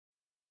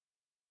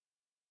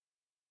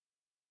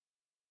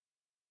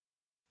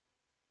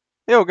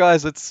Yo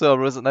guys, it's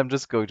Cerberus and I'm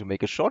just going to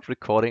make a short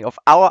recording of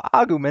our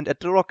argument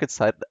at the rocket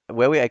site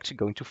where we're actually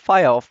going to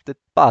fire off the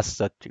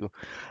bastard too.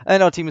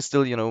 And our team is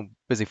still,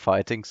 busy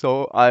fighting,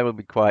 so I will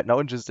be quiet now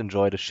and just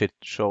enjoy the shit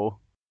show.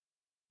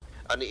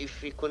 And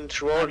if we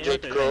control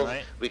Jade Cove,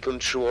 right? We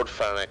control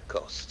Farrak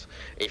Coast.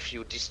 If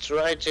you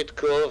destroy Jade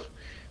Cove,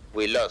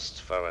 we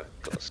lost Farrak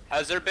Coast.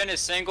 Has there been a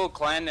single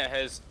clan that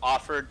has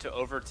offered to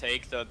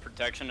overtake the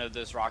protection of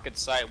this rocket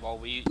site while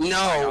we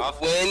No,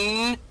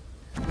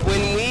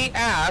 when we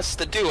asked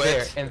to do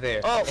it...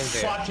 There. Oh,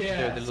 fuck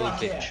yeah, the little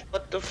bitch.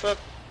 What the fuck?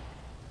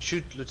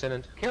 Shoot,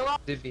 Lieutenant. Kill him!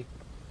 Divvy.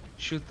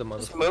 Shoot the motherfucker.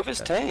 Just move his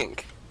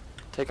tank.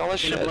 Take all his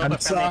shit. I'm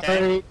sorry. What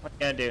are you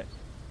gonna do?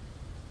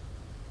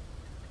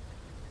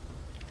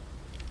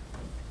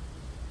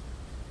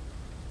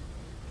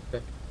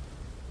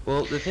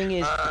 Well, the thing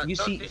is,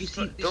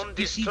 don't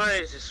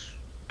destroy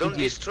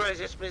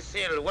this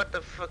missile. What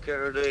the fuck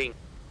are you doing?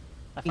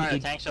 I fired a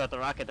tank shot at the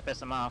rocket to piss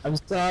him off. I'm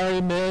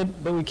sorry, man,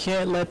 but we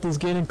can't let this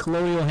get in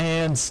colonial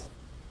hands.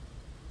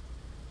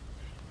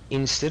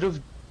 Instead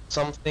of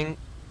something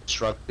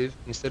constructive,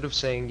 instead of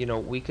saying,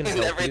 we can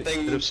help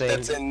everything you, instead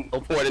of that's in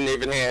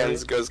coordinated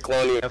hands goes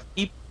colonial. Have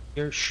people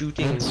here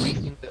shooting and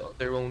griefing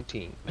their own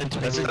team. Don't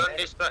destroy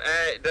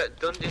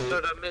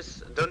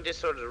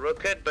the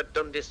rocket, but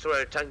don't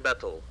destroy a tank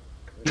battle.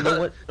 You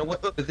know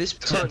what? For this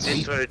don't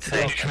destroy a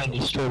tank. Trying to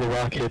destroy the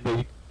rocket,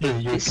 but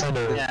you're kind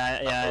of...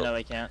 Yeah, I know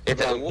we can't.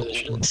 For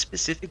one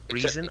specific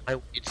reason,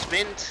 It's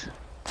meant...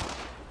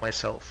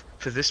 myself.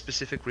 For this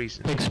specific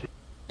reason.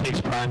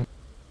 Takes prime.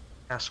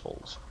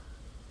 Assholes.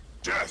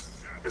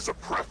 Death is a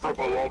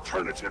preferable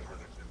alternative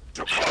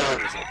to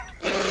communism.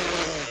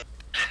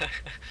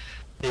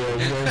 Yeah,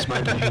 you guys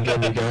might be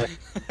getting the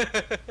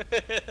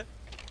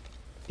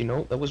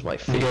guy. That was my You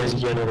favorite guys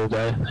get another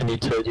guy. I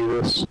need to do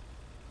this.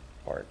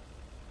 part.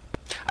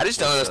 I just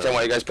don't understand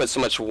why you guys put so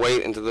much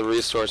weight into the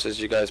resources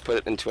you guys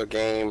put into a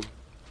game.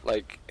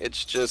 Like,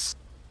 it's just...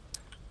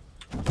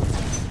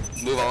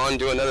 move on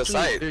to another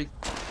site.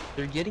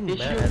 They're getting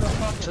mad.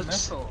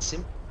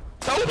 Simple.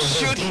 Don't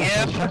shoot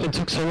him!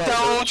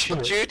 Don't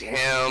shoot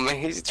him!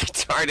 He's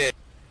retarded.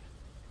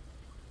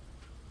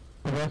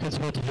 The rocket's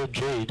about to hit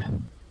Jade.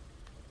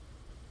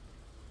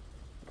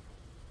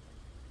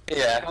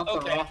 Yeah.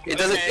 Okay.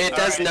 It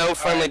does no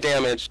friendly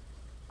damage.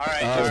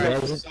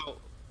 Alright, so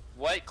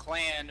what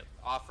clan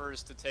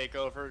offers to take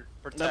over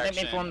protection Let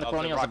me inform the of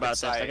colonials rocket about this.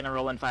 site? They're gonna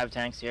roll in 5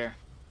 tanks here.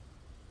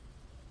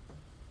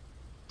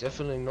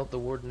 Definitely not the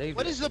word Navy.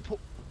 What is the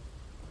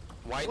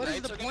White What is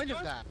Knights the are gonna point do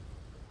of it? that?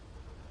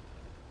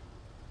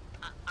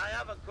 I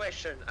have a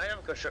question.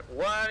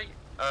 Why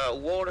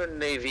Water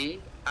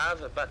Navy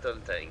have a battle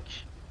tank?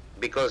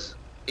 Because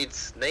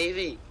it's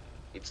Navy.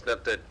 It's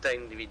not a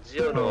tank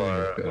division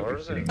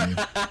or something.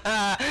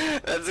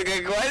 That's a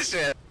good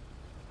question.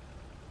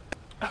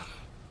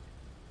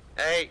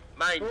 Hey,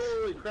 mate.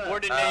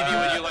 Word in Navy,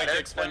 would you like to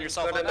explain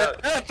yourself on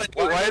that?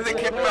 Why are they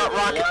kicking about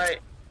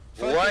rockets?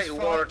 Why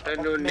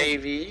Water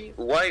Navy?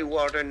 Why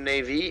Water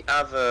Navy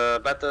have a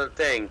battle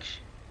tank?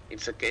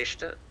 It's a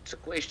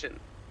question.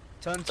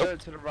 Turn to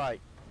the right.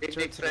 If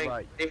Turn this to the tank,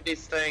 right. if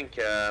this tank,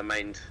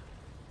 mind.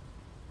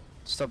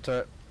 Stop to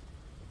it.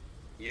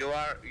 You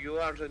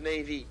are the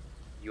Navy.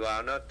 You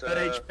are not Good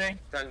HP.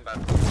 tank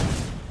battle.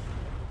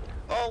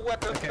 Oh, what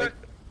the fuck?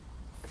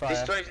 Fire.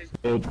 Destroy this.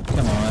 Dude,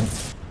 come on.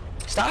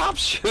 Stop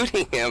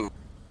shooting him!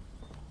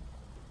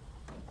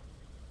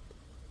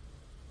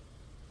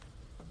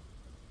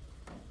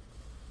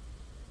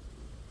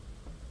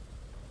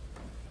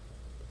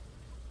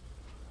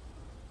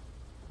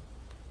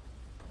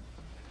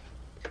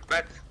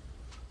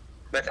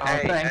 But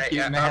thank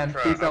you, man.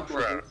 Keep up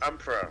with it.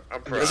 Emperor.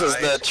 This is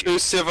the true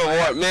Civil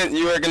War. It meant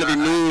you are going to be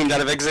memed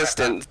out of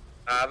existence.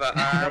 I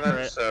have an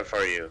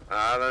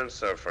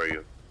answer for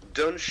you.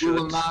 Don't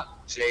shoot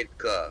Jade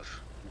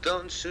Cove.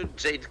 Don't shoot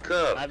Jade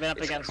Cove. I've been up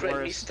it's against a great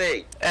worse.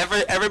 mistake.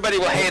 Everybody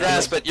will hate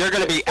us, but you're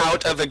going to be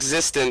out of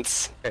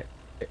existence.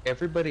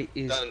 Everybody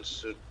is... Don't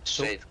shoot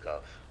Jade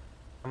Cove.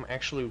 I'm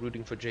actually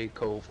rooting for Jade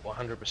Cove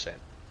 100%.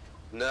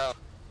 No.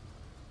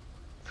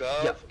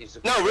 Cove is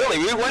a No, really,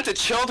 we went to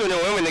children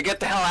and women to get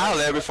the hell out of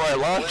there before it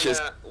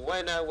launches.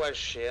 When I was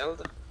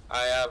Shield,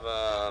 I have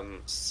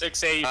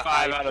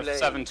 685 out of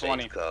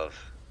 720. Jade Cove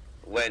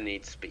when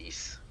it's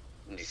peace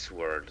in this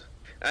world.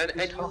 And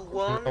who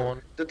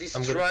won to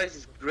destroy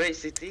this great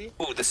city?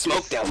 Ooh, the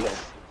smoke down there.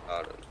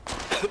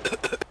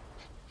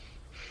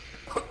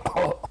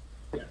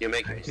 You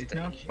make a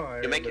mistake.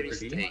 You make a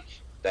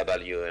mistake.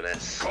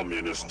 WNS.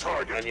 Communist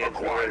target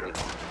acquired.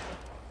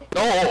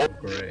 No!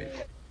 Great.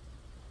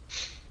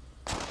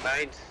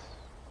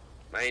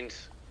 Mind.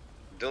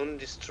 Don't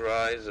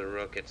destroy the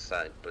rocket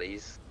site,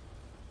 please.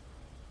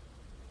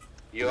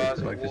 You are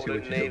the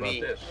wooden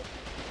Navy.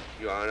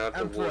 You are not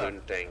a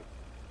wooden tank.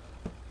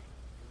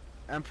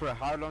 Emperor,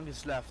 how long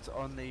is left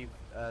on the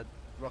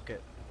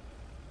rocket?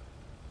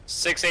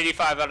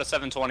 685 out of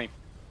 720.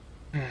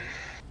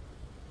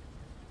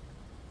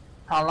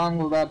 How long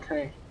will that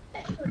take?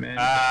 Man,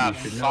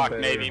 Fuck,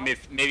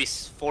 maybe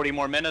 40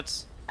 more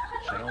minutes.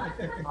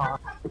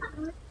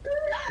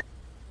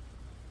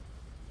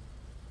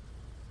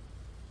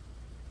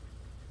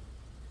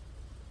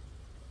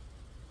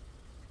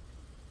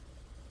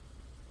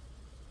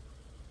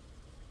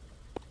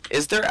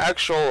 is there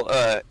actual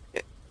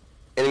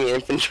enemy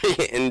infantry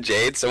in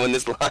Jade? So when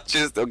this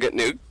launches, they'll get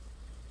nuked.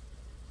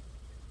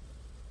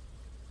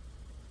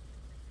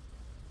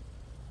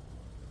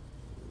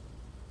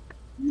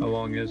 How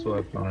long is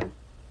left on it?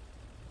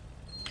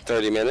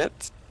 30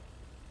 minutes.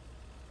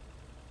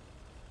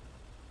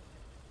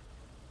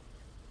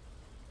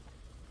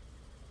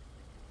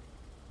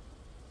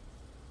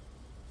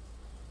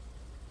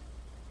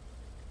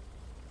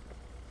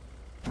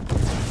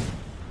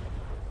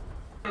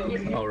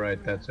 All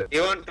right, that's it.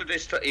 You want to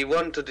destroy? You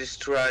want to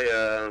destroy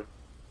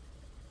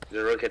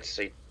the rocket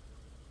state?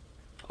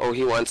 Oh,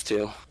 he wants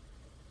to.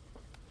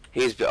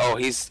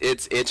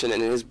 It's itching in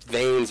his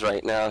veins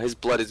right now. His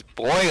blood is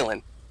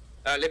boiling.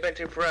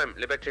 Liberty Prime,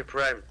 Liberty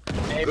Prime.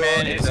 Hey Go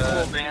man, in, it's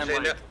cool, man.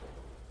 in Like,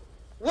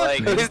 what?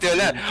 like, Who's doing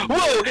that?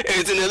 Whoa!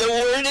 It's another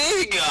War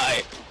Navy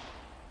guy.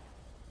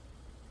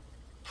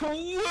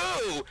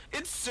 Whoa!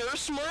 It's Sir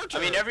Smarter. I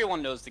mean,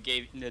 everyone knows the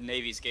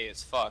Navy's gay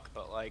as fuck,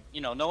 but like,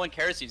 you know, no one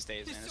cares these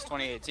days, man. It's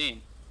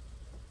 2018.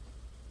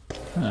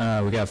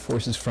 We got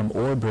forces from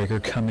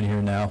Orbreaker coming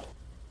here now.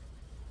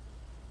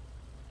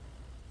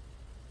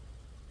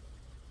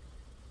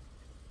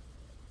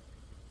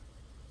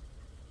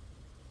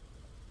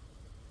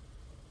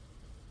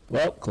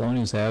 Well,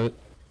 Colonials have it.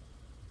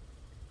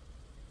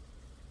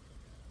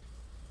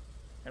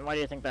 And why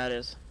do you think that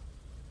is?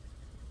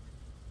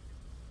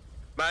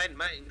 Mine,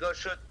 go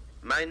shoot.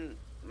 Mine.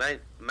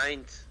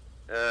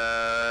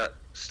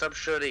 Stop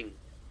shooting.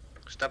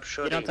 Stop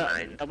shooting,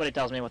 mine. Nobody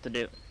tells me what to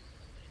do.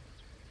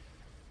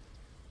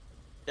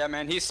 Yeah,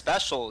 man, he's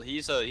special.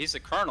 He's a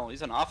colonel.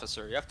 He's an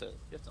officer. You have to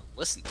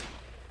listen to him.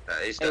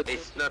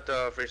 It's not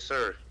the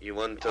officer. You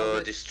want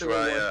to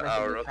destroy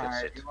our rocket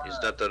set. It's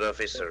not the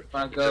officer.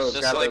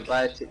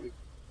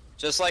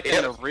 Just like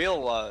in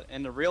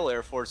the real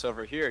Air Force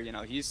over here, you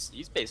know,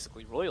 he's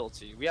basically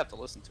royalty. We have to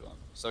listen to him.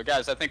 So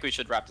guys, I think we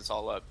should wrap this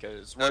all up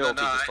because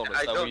royalty just told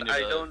us that we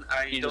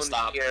need to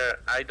stop.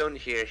 I don't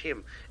hear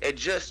him.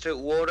 It's just a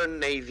Water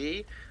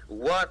Navy.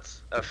 What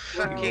a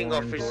fucking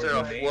officer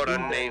of Water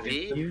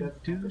Navy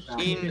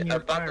in a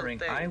battle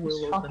tank. I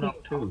will open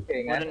up too.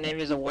 Water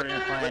Navy is a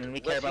water plan. We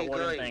care about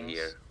water things.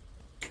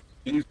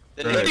 The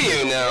What do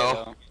you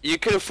know? You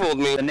could have fooled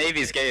me. The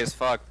Navy's gay as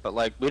fuck, but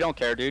like, we don't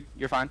care, dude.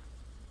 You're fine.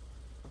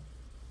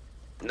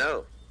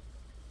 No.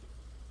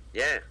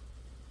 Yeah.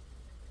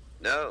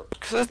 No.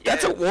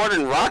 That's a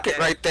Warden rocket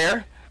right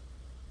there.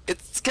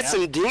 It's got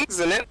some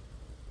dings in it.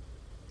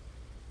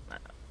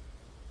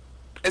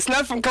 It's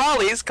not from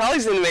Collies.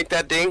 Collies didn't make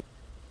that ding.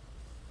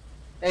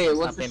 Hey,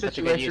 what's the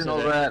situation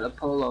over at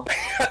Apollo?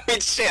 I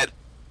mean, shit.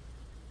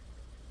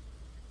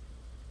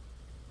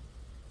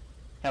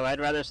 Hell, I'd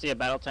rather see a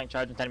battle tank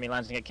charge into enemy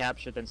lines and get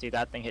captured than see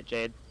that thing hit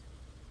Jade.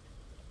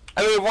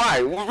 I mean, why?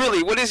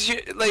 Really? What is your,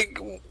 like,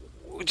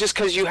 just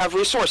because you have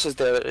resources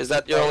there? Is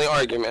that your only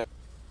argument?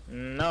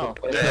 No.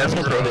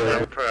 Emperor,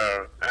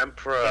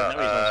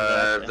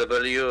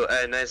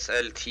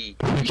 WNSLT.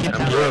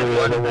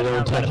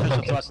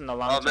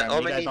 How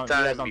many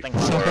times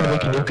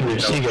before nuclear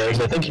sea,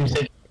 guys? I think you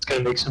said it's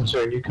gonna make some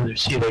sort of nuclear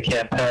sea they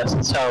can't pass.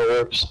 That's how it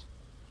works.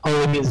 All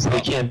it means is they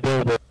can't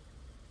build it.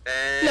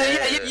 No,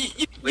 yeah,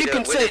 you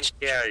can say it's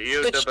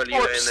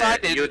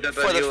short-sighted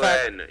for the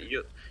fact.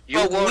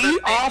 But we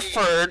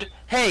offered,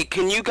 hey,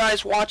 can you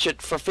guys watch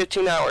it for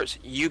 15 hours?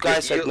 You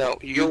guys said no.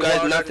 You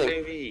guys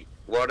nothing.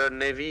 Water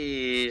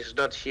Navy is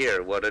not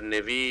here. Water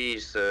Navy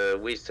is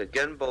with a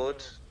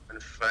gunboat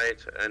and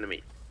fight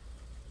enemy.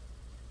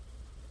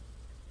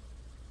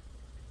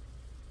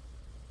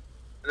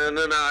 No,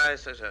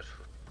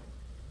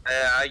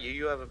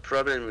 you have a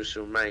problem with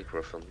your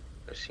microphone,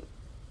 I think.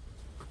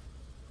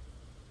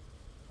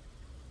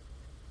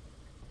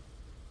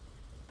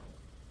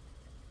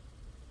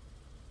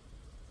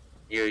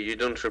 You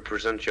don't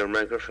represent your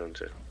microphone,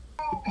 too.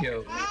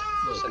 Yo,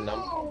 look,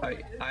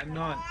 I'm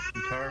not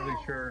entirely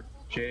sure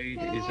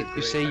Jade is a great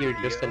You say you're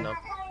idea. just a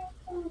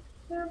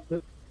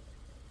number?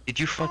 Did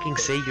you fucking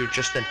say you're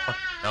just a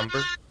fucking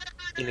number?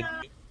 In a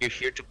game you're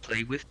here to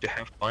play with, to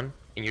have fun,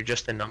 and you're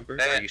just a number?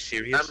 Are you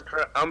serious?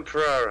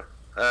 Emperor,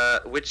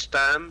 which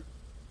time?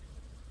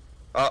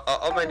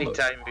 How many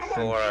time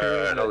before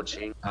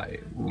launching?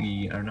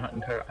 I'm not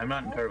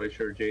entirely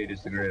sure Jade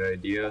is the great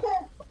idea.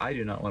 I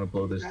do not want to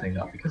blow this thing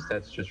up because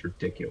that's just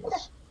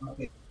ridiculous.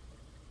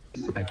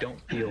 I don't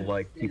feel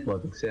like people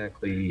have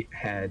exactly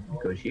had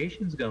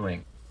negotiations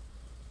going.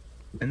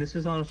 And this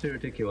is honestly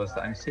ridiculous.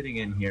 I'm sitting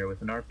in here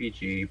with an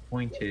RPG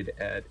pointed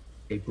at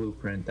a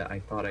blueprint that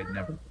I thought I'd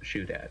never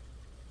shoot at.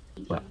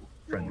 Well,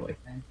 friendly.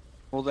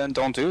 Well then,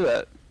 don't do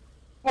that.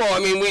 Well, I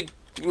mean, we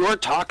were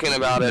talking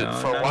about it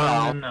for a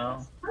while.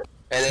 No.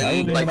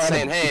 And then, like,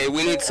 saying, hey,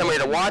 we need somebody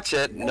to watch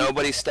it.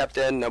 Nobody stepped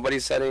in. Nobody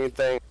said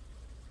anything.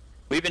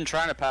 We've been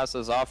trying to pass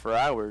those off for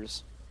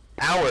hours.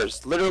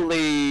 Hours.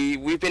 Literally,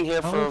 we've been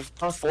here for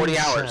 40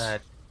 hours.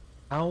 Sad.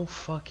 How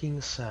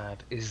fucking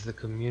sad is the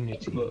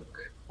community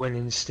when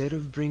instead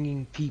of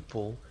bringing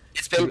people...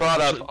 It's been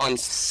brought up on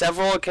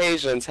several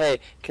occasions, hey,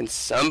 can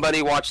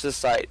somebody watch this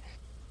site?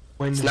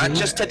 It's not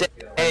just today,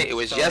 it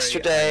was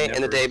yesterday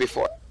and the day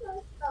before.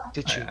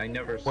 I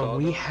never saw when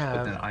we those, have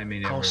but then I may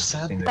never how have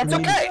sad seen That's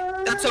them. okay.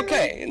 That's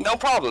okay. No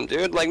problem,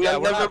 dude. Like, Yeah,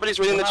 not everybody's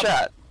reading the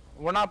chat.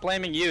 We're not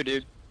blaming you,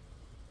 dude.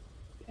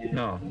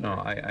 No,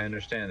 I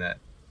understand that.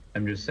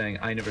 I'm just saying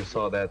I never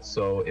saw that,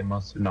 so it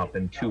must have not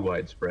been too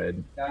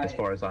widespread, as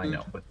far as I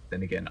know. But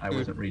then again, I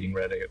wasn't reading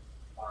Reddit.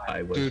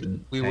 I wasn't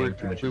Dude, we paying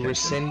too much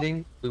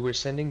attention. we were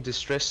sending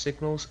distress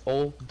signals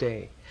all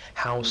day.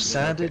 How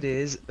sad it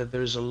is that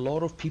there's a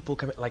lot of people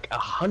coming, like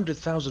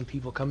 100,000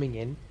 people coming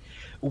in,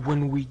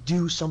 when we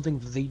do something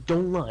that they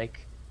don't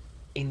like,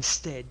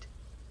 instead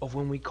of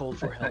when we call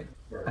for help.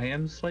 I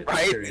am slightly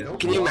Right? curious.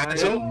 Can you why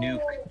imagine?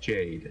 nuke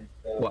Jade?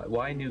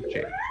 Why nuke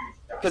Jade?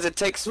 Because it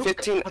takes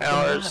 15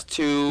 hours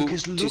to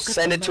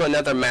send it to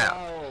another map.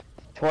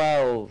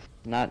 12,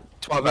 not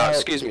 12 hours.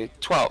 Excuse me.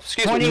 12.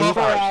 Excuse me. 24 12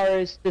 hours.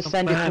 hours to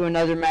send it to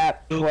another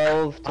map.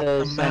 12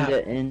 to send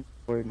it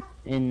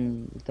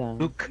in town.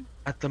 Look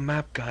at the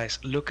map, guys.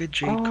 Look at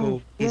Jade Oh,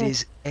 Cove. yeah. It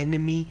is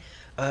enemy.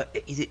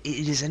 It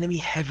is enemy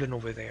heaven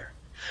over there.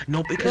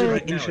 Not because of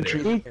the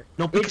infantry there.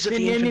 Not because of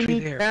the infantry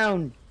there.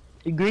 Ground.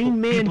 The green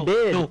man People,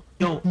 did.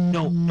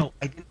 No.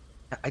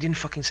 I didn't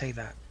fucking say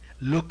that.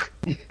 Look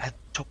at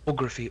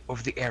topography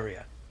of the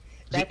area.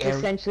 That's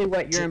essentially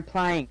what you're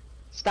implying.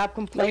 Stop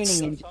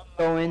complaining and just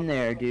go in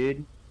there,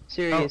 dude.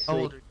 Seriously.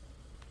 How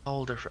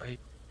old are you?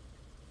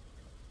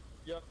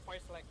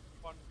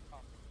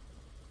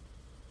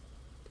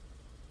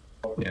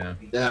 Yeah.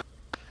 Yeah.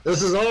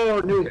 This is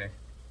all new. Okay.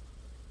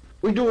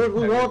 We do what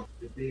we want.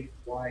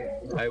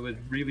 I would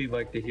really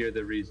like to hear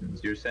the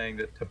reasons. You're saying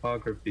that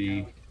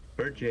topography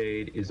for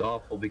Jade is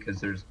awful because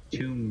there's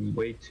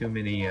way too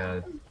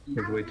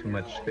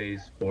much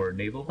space for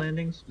naval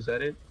landings. Is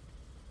that it?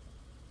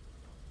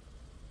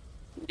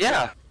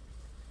 Yeah.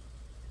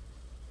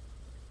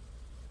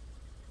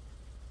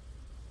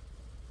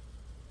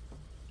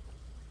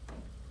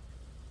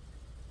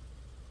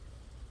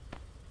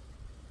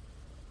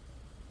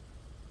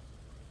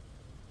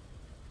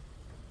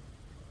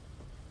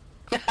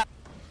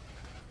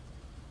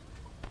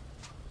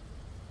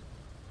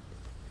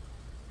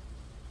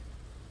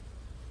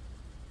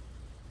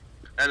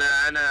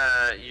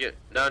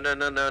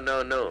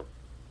 No.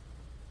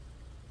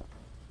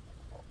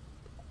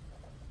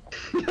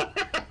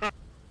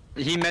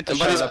 He meant to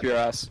shut up your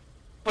ass.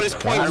 But his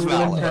point is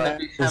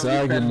valid. His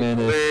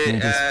argument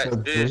is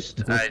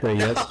Just,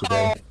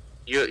 yesterday.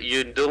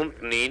 You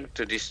don't need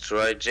to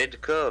destroy Jade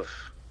Cove.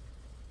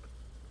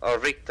 Or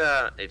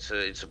Victor, it's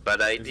a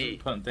bad idea.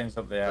 Putting things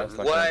up the ass.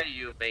 Why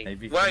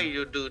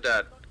you do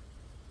that?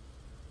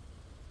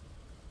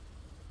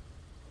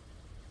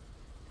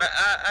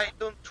 I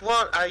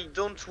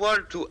don't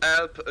want to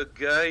help a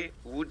guy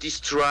who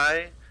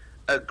destroy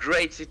a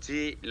great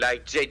city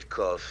like Jade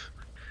Cove.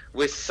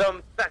 With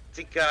some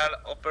tactical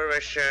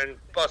operation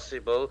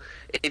possible,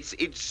 it's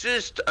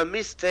just a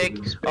mistake,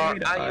 or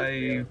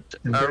I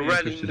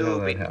really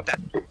noob in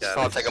tactical.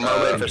 I'll take a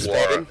moment for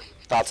Spade.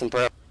 Thoughts and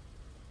prayers.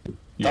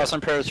 Thoughts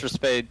and prayers for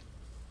Spade.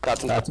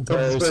 Thoughts and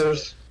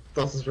prayers.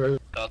 Thoughts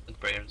and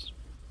prayers.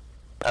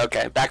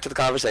 Okay, back to the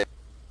conversation.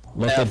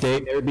 Let the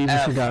date never be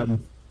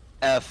forgotten.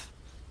 F.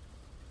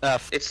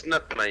 It's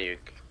not my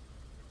uke.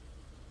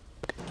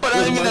 But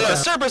I mean, what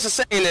Cerberus is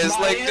saying is,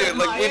 like, dude,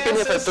 like, we've been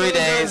here for 3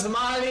 days.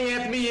 Smiling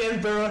at me,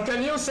 Emperor.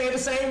 Can you say the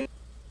same?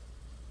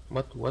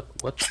 What? Did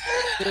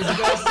you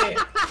guys say?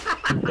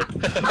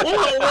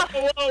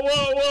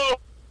 Whoa!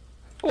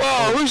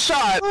 Whoa! Who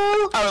shot?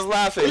 I was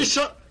laughing.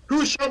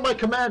 Who shot my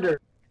commander?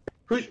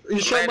 Who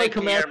shot my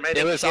commander?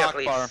 It was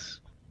Akbar.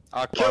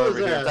 Akbar over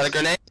here. Is that a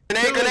grenade?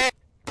 Grenade!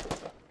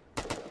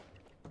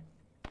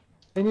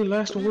 Any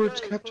last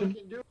words, Captain?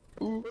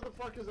 Where the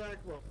fuck is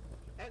Akbar?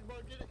 Akbar,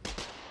 get it.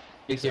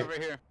 He's over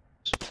here.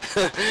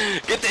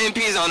 Get the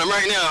MPs on him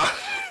right now.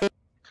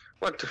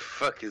 What the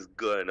fuck is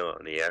going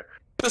on here?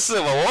 This is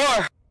a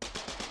war.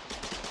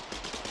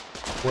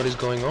 What is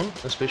going on?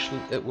 Especially,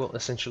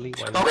 essentially.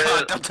 Why not? Oh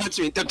god! Don't touch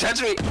me! Don't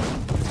touch me!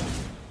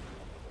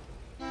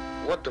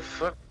 What the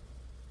fuck?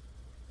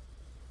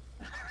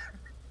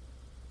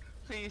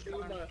 Please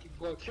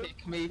don't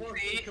kick me,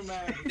 please.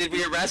 Did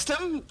we arrest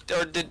him,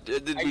 or did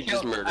we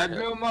just murder him? I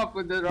blew him up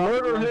with the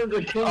Murder him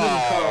to kill him.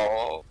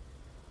 Oh.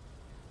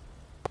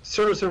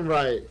 Serves him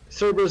right.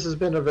 Cerberus has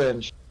been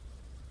avenged.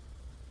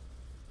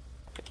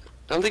 I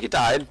don't think he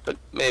died, but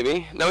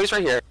maybe. No, he's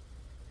right here.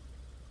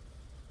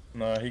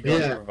 No, he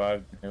got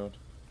revived and healed.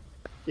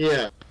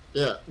 Yeah,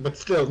 but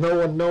still,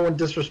 no one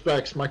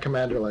disrespects my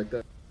commander like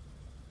that.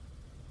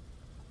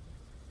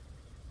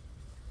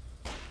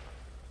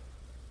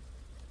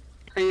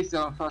 Please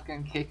don't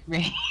fucking kick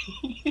me.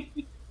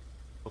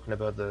 Talking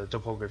about the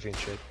topography and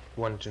shit.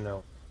 Wanted to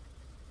know.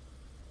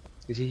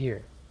 Is he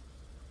here?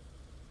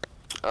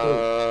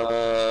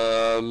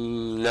 No,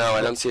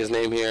 I don't see his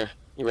name here.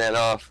 He ran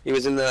off. He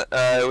was in the,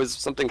 it was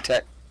something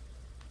tech.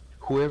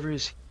 Whoever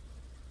is...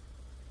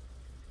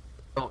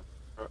 Oh,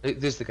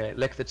 this is the guy,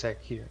 Lek the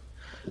Tech, here.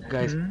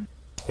 Guys...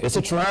 It's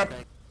a trap!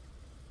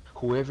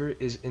 Whoever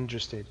is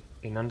interested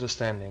in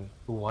understanding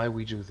why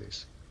we do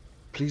this,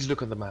 please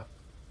look at the map.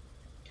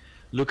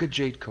 Look at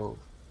Jade Cove.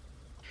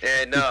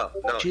 No,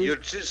 you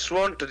just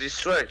want to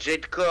destroy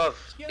Jade Cove.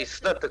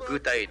 It's not a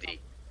good idea.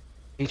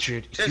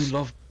 Patriot, you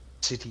love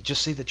the city.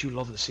 Just say that you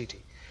love the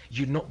city.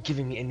 You're not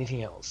giving me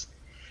anything else.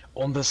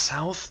 On the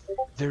south,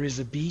 there is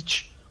a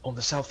beach. On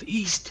the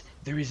southeast,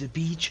 there is a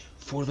beach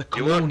for the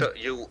colony.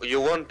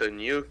 You want to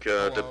nuke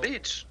the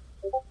beach?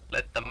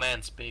 Let the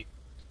man speak.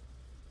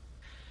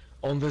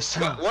 On the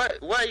south.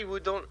 Why you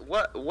don't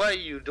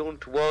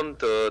want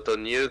to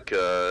nuke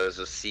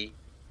the sea?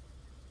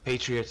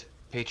 Patriot,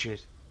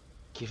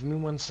 give me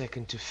 1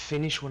 second to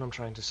finish what I'm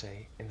trying to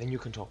say, and then you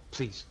can talk,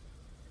 please.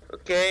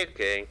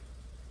 Okay.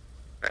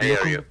 I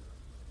hear you.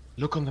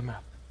 Look on the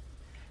map.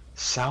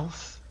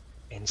 South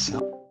and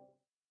south.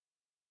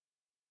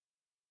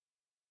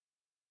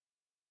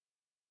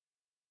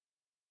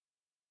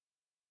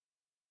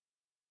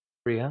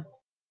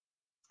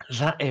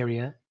 That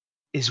area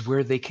is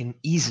where they can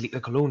easily,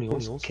 the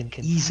colonials can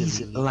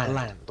easily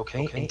land,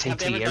 okay? And take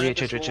the area,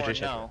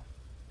 No.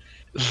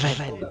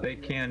 Then They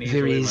can't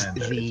there easily is land.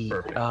 the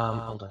Perfect.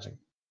 hold on a second.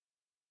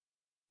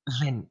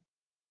 Then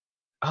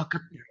oh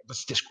god,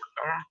 let's Discord.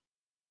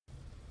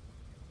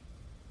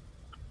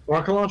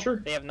 Rocket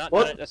launcher? They have not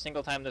done it a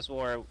single time this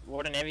war.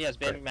 Warden Navy has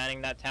been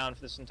manning that town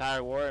for this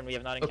entire war, and we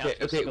have not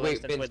encountered a single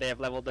instance where they have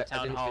leveled the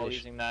town hall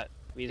using that.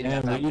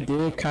 Yeah, but you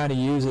did kind of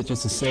use it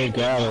just to save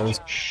gallows.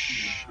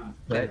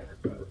 Let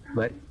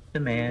the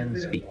man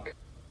speak.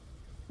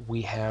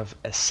 We have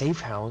a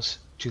safe house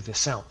to the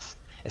south.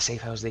 A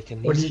safe house they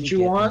can What easily did you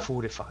get want? and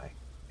fortify.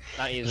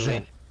 Not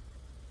easily.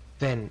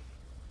 Then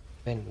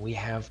we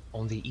have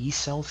on the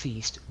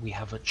east-southeast, we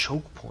have a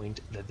choke point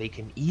that they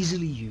can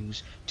easily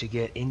use to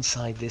get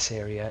inside this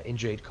area in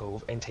Jade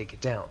Cove and take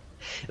it down.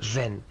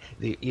 Then,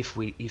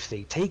 if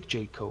they take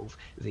Jade Cove,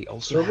 they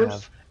also Cerberus?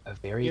 have a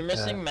very... You're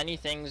missing many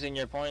things in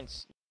your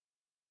points.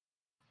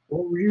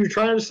 What were you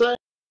trying to say?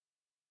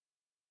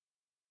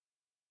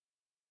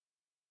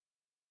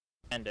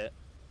 End it.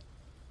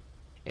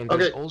 And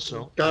there's Okay,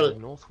 also got in it. the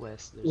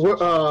northwest. There's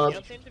What, also, You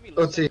don't seem to be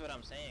let's see. listening to what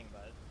I'm saying,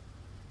 bud.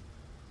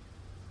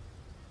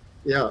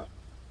 Yeah.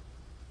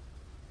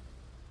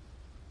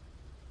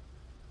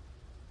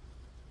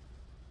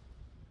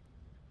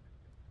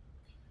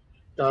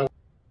 Got it.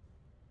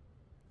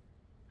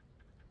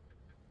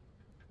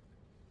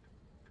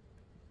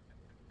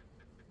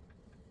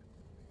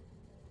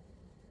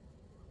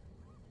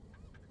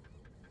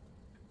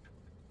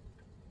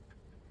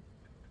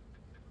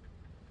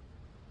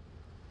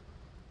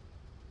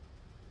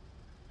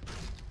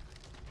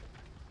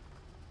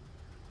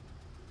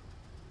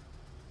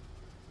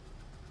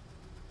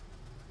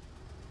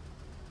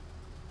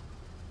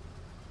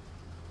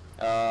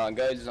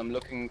 Guys, I'm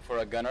looking for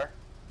a gunner.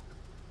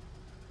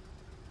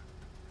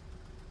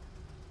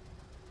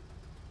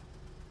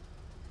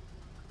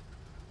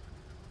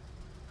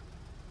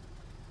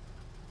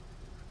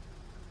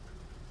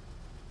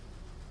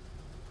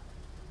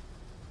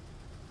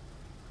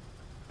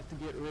 To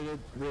get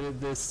rid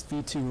of this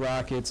V2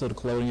 rocket so the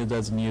Colonial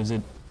doesn't use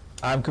it.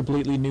 I'm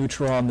completely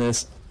neutral on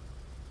this.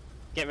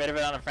 Get rid of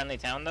it on a friendly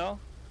town, though?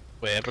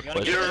 Wait, I have a You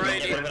wanna question. get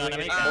rid of it on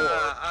enemy town?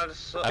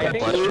 Also, I have a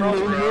question.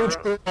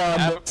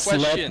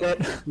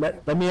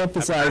 Let me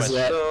emphasize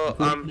that. So,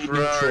 Completely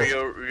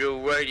Emperor, you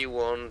really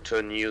want to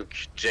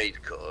nuke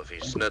Jade Cove?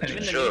 It's not a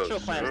Even the joke. neutral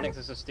clans no? thinks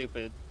this is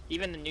stupid.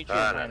 Even the neutral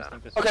No, clans no.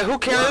 think this is Okay, who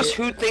cares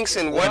who thinks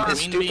and what is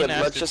Queen Bean stupid?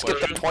 asked Let's a just get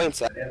the question.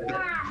 points out.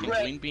 Can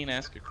Queen Bean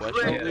ask a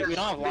question? We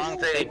don't have long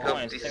to take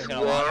points. This Things war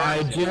gonna long.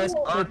 I just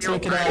want to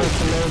take it out of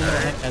Colonial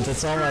hands.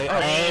 It's alright. Oh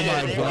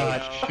my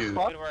god. Shoot.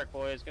 Good work,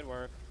 boys. Good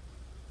work.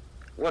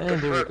 What and the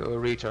there we fuck? go,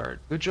 retard.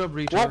 Good job,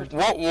 retard.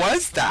 What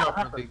was that?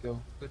 There we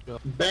go. Good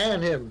job.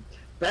 Ban him.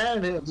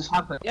 Ban him.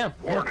 Yeah,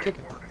 kick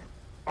him.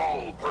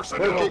 All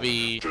personnel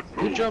Be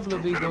Good job,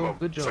 Levigo.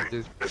 Good job,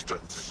 dude.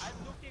 distance.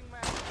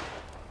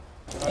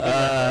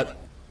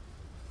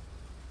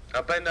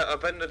 Open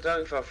the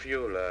tank for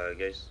fuel,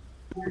 guys.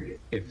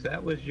 If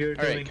that was your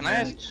Alright, doing, can I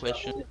ask a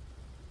question?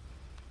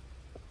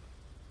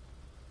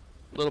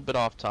 A little bit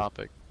off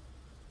topic.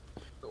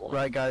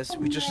 Right, guys,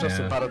 we just lost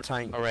a Yeah. battle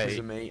tank Alright, because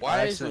of me.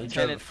 why I is accidentally drove it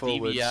Lieutenant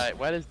forwards. DBI,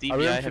 why does Our DBI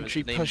have his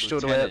infantry name pushed all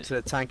the way up Lieutenant to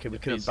the tank and we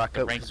if couldn't he's back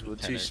a up ranked because we were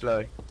too lieutenant?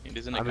 slow. Isn't it And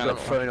we kind got of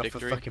thrown off the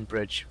contradictory? fucking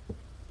bridge.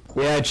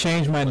 Yeah, I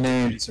changed my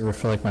name to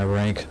reflect my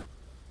rank.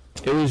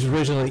 It was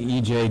originally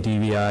EJ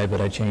DVI, but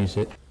I changed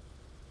it.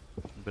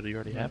 But you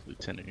already have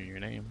lieutenant in your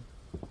name.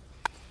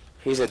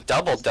 He's a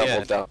double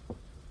Yeah. though.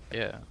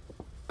 Yeah.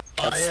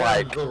 That's I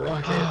am like the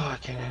rocket. Oh, I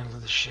can't handle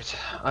this shit.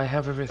 I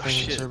have everything in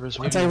shit. Cerberus.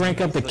 Once I rank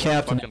up the Like a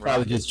captain, I'll fucking probably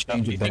rocket. just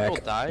change Do you it think back.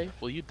 we'll die?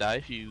 Will you die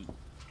if you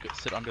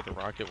sit under the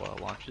rocket while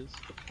it launches?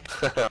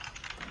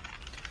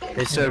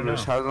 Hey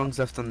Cerberus, how long's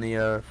left on the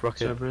rocket?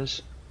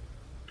 Cerberus,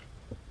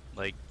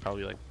 Like,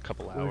 probably like a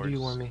couple hours. where do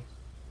you want me?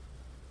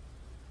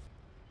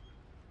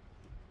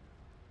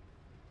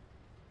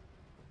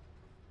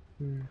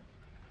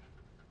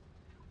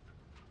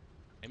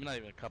 Maybe not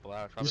even a couple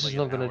hours. Probably This like is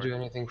not an gonna hour. do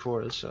anything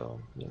for us, so,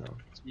 you know.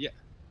 Yeah.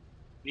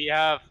 We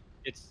have,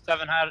 it's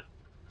 700,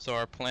 So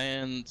our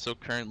plan, so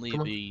currently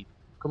Come on. the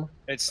Come on.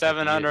 it's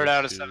 700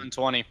 out of to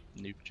 720.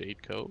 nuke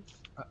Jade Cove.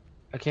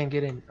 I can't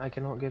get in. I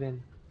cannot get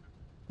in.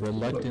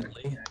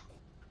 Reluctantly.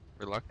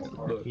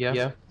 Reluctantly.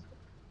 Yeah.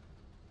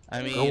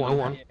 I mean,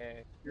 go on.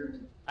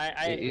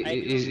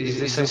 Is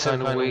this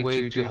some kind of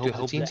way to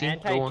help the team?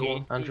 Go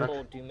on, Andrew.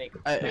 People do make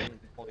good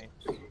points.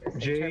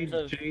 Jade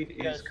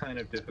is kind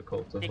of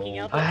difficult to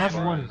hold. I have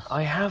one.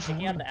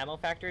 Taking out the ammo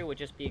factory would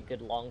just be a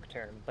good long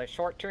term, but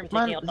short term,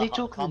 Man, taking out they the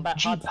took combat the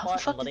Jeep. How the hotspot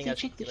fuck and did letting they us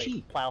take the like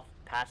Jeep? plow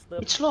past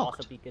them It's would locked.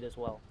 also be good as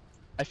well.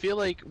 I feel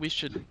like we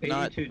should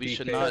not. We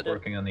should not.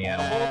 working on the The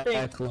ammo. whole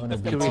thing.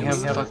 Do we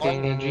have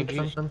fucking Jeep?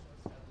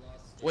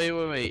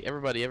 Wait,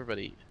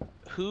 everybody.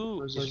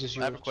 Who?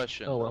 I have a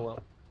question. Oh well.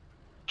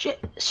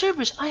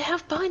 Cerberus, I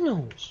have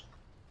binos.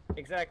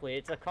 Exactly,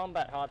 it's a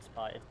combat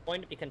hotspot. It's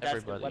going to be contested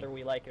Everybody. whether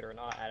we like it or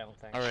not. I don't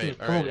think. All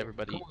right,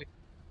 everybody.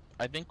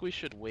 I think we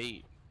should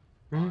wait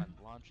on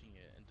launching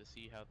it and to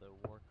see how the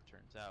war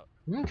turns out.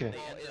 Okay.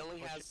 It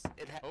only has.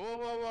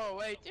 Whoa,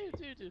 wait,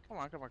 dude, come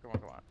on.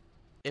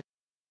 If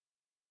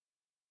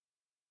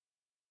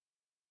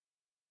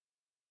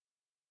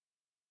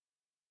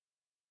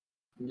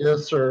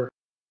Yes, sir.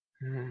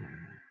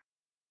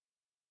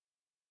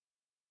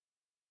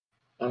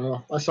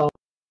 I saw.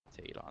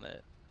 on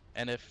it,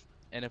 and if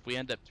we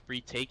end up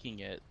retaking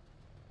it,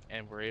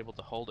 and we're able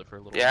to hold it for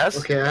a little. Yes.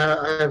 Okay,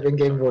 I have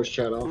in-game voice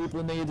chat off.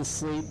 People need to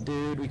sleep,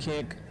 dude. We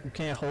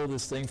can't hold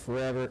this thing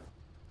forever.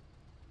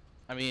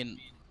 I mean,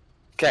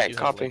 okay,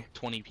 copy. Like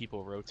 20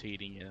 people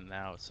rotating in and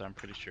out, so I'm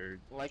pretty sure.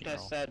 Like I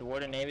said,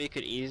 Warden Navy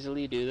could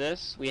easily do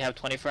this. We have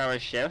 24-hour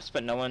shifts,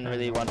 but no one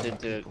really wanted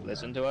to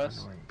listen to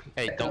us.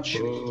 Hey, don't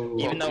shoot.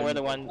 Even though we're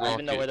the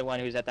one,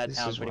 who's at that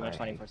town pretty much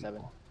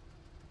 24/7.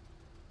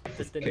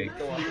 Just didn't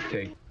go off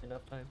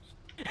enough times.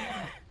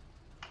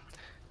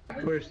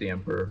 Where's the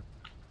Emperor?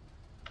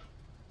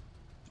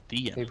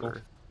 The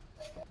Emperor.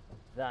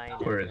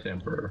 Where is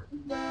Emperor?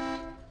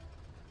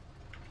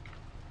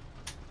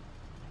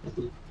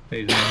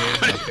 He's in here?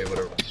 Okay,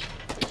 whatever.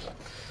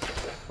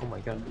 Oh my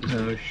god.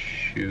 Oh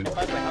shoot.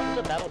 By the way, how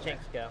did the battle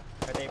tanks go?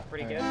 Are they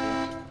pretty good?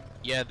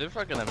 Yeah, they're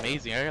fucking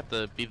amazing. I got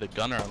to be the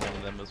gunner on one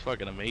of them. It was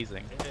fucking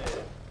amazing.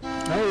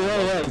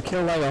 Oh yeah, we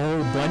killed like a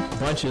whole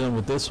bunch of them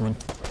with this one.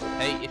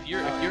 Hey, if you're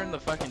in the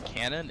fucking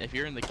cannon,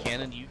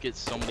 you get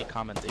so many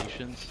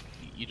commendations.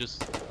 You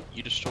just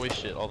destroy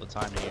shit all the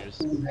time, and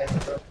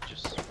you're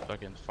just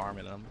fucking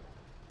farming them.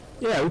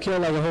 Yeah, we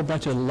killed like a whole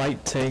bunch of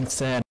light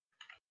tanks and.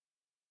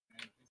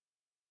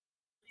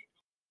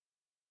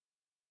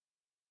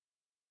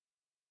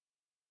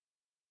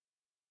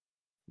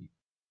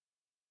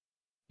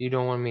 You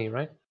don't want me,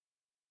 right?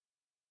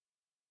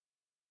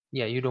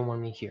 Yeah, you don't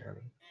want me here. I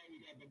mean.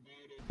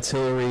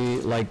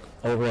 Artillery, like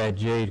over at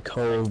Jade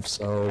Cove.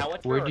 So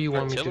where do you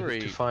want me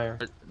to fire?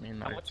 I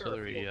mean,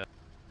 artillery.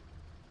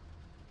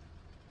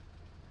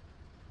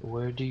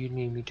 Where do you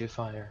need me to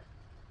fire?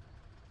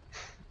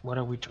 What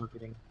are we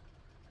targeting?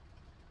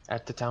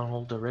 At the town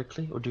hall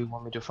directly, or do you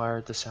want me to fire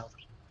at the south?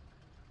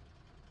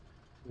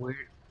 Where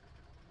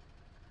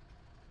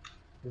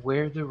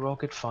the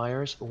rocket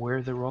fires,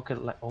 where the rocket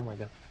oh my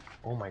god.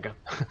 Oh my god.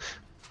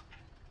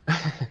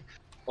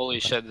 Holy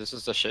shit, this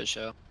is a shit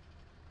show.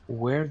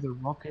 Where the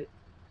rocket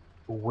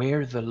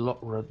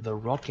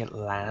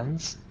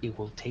lands, it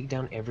will take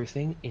down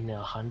everything in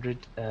a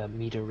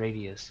 100-meter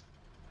radius.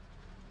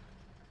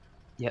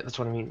 Yeah, that's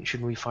what I mean.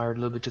 Shouldn't we fire a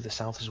little bit to the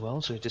south as well,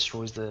 so it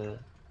destroys the...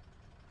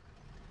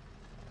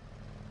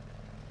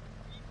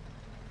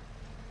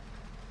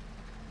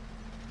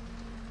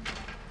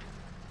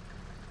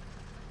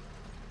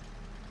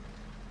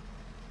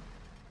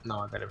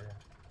 No, I got everything.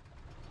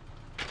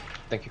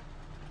 Thank you.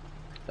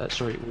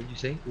 Sorry, what did you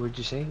say? What did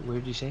you say? Where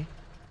did you say?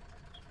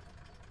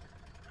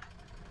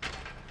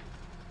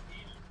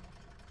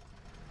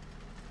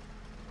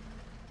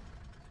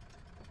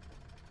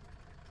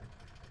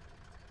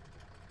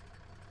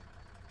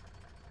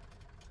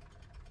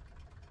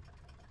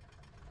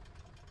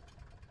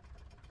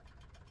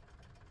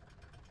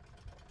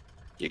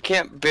 You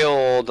can't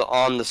build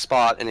on the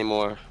spot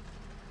anymore.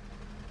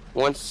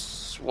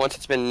 Once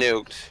it's been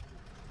nuked.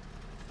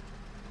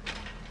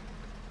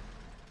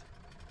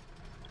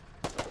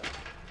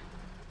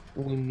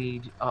 We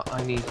need.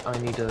 I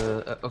need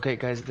a. Okay,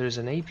 guys. There's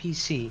an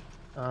APC.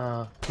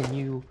 Can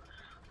you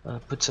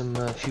put some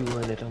fuel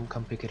in it and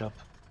come pick it up?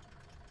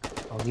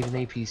 I'll need an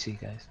APC,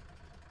 guys.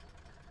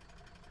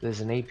 There's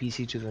an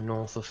APC to the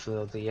north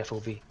of the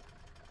FOV.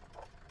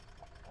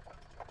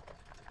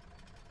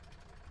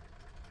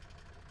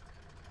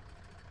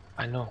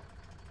 I know.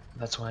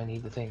 That's why I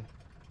need the thing.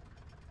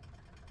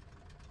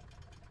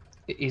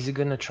 Is it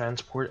gonna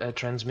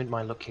transmit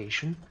my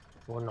location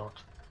or not?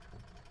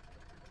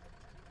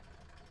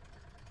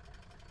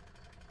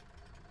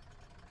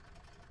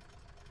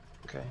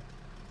 Okay.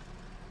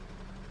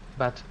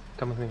 Bat,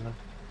 come with me, man.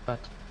 Bat.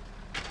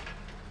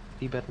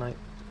 Bat night.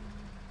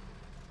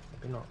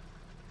 Maybe not.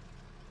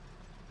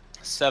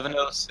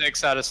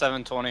 706 out of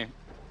 720.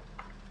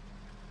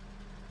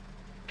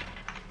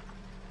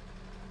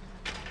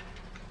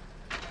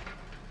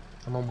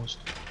 I'm almost.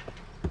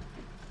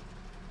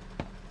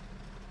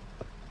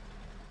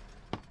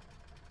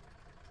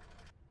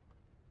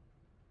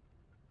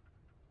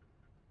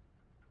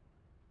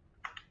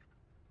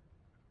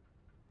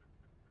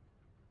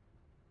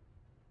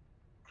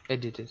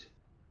 Edited.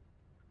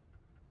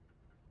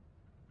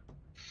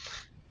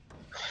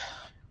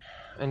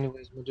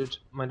 Anyways,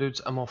 my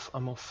dudes, I'm off,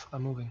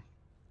 I'm moving.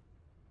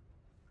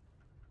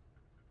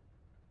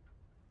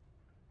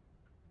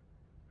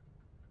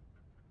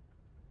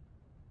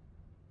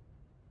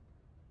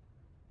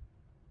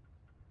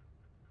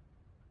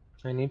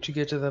 I need to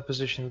get to that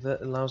position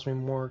that allows me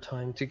more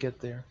time to get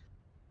there.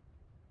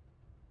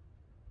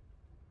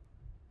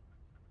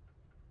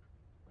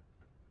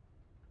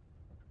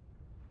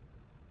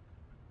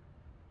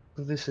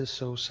 This is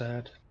so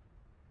sad.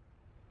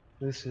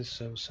 This is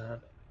so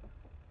sad.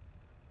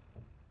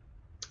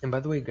 And by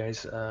the way,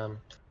 guys, I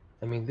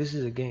mean, this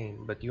is a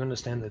game, but you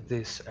understand that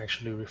this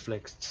actually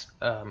reflects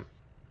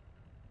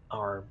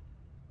our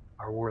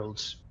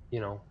world's, you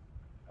know,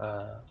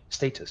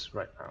 status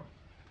right now.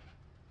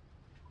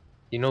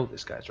 You know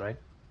this, guys, right?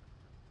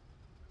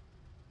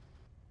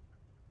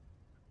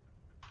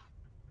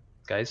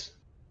 Guys?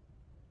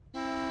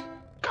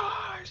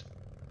 Guys!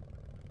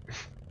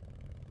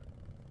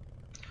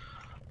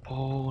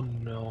 Oh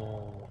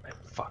no.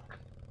 Fuck.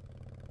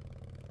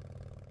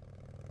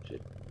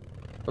 Shit.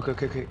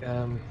 Okay.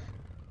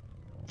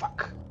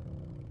 Fuck.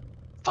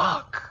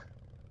 Fuck!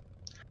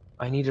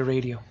 I need a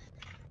radio.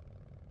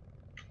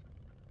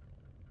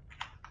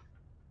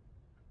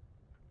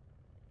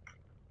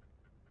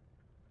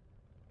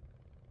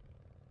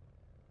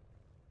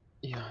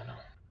 Yeah, I know.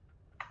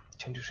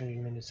 10 to 20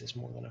 minutes is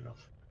more than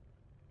enough.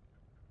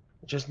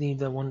 I just need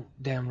that one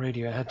damn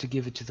radio. I had to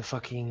give it to the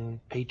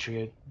fucking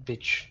Patriot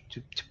bitch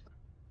to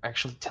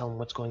actually tell him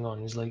what's going on.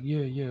 He's like,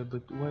 yeah,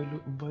 but why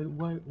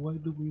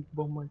do we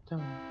bomb my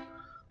town?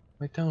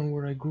 My town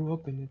where I grew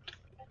up in it.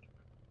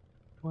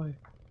 Why?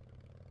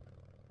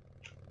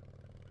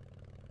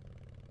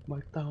 My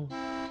town.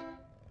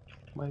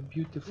 My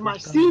beautiful My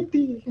town.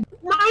 city!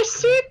 My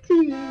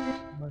city!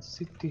 My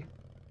city.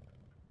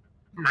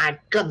 My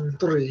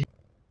country!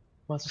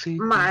 My city.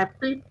 My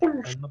people!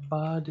 And my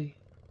body.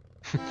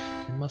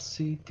 And my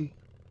city.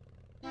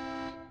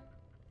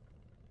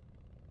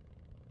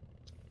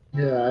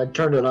 Yeah, I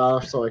turned it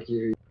off so I could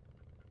hear you.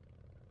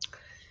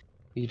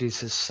 It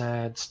is a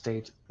sad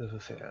state of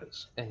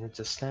affairs. And it's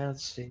a sad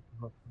state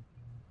of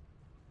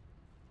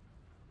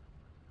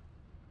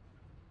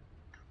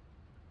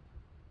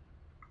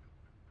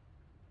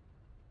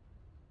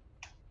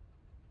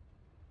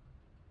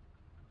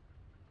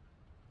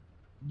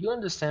You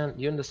understand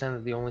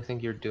that the only thing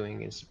you're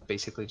doing is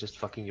basically just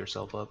fucking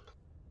yourself up.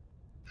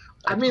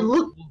 I mean,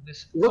 look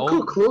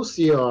how close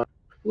you are.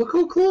 Look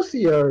how close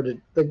you are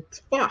to the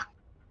fuck.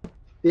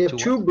 They have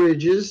two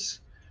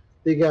bridges.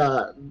 They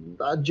got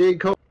Jade,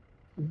 Cove.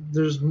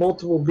 There's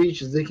multiple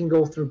beaches. They can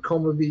go through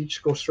Coma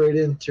Beach, go straight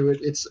into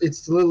it.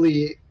 It's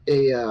literally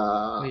a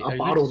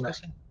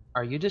bottleneck.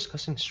 Are you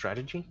discussing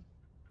strategy?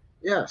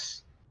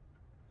 Yes.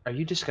 Are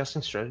you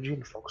discussing strategy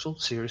in Foxhole?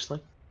 Seriously?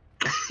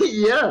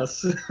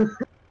 Yes.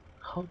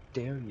 How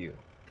dare you?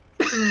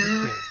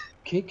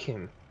 Kick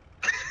him.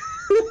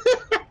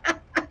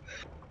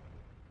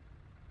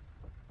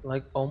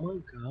 Like, oh my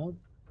god.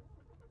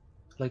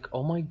 Like,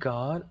 oh my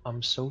god,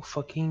 I'm so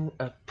fucking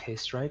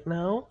pissed right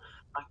now.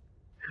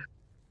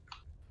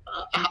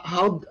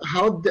 How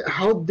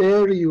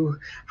dare you?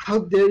 How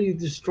dare you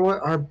destroy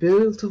our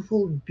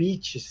beautiful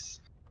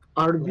beaches?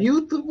 Our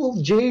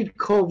beautiful Jade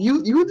Cove.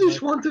 You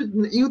just want to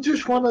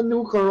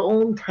nuke our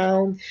own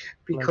town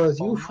because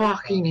you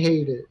fucking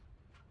hate it.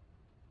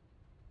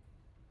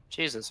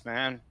 Jesus,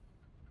 man.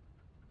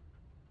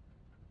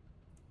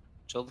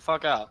 Chill the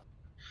fuck out.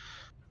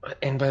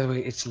 And by the way,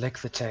 it's Lek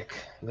the Tech,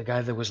 the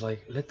guy that was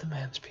like, let the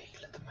man speak,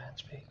 let the man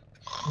speak.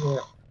 Yeah.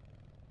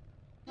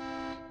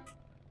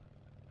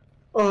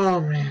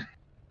 Oh man.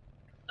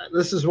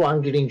 This is why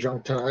I'm getting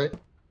drunk tonight.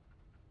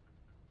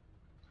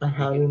 I'm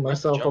having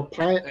myself a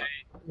pint.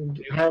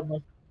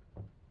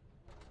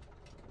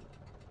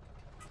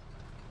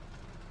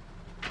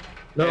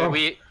 No.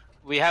 Hey,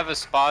 we have a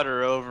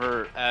spotter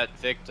over at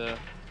Victa.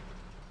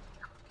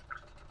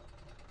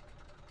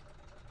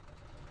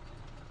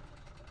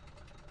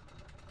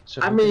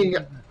 I mean,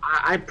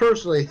 I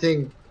personally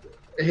think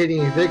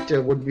hitting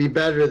Victa would be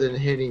better than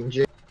hitting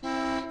Jade.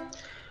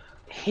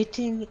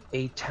 Hitting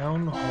a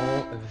town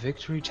hall, a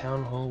victory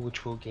town hall,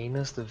 which will gain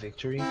us the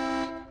victory.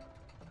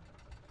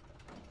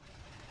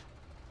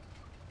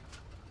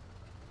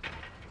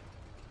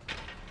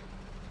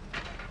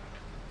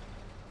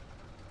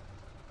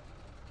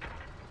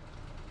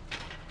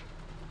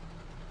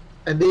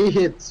 And they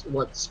hit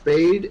what,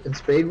 Spade, and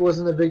Spade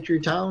wasn't a victory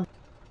town,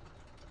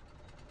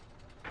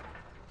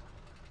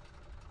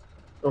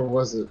 or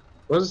was it?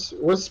 Was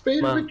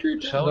Spade a victory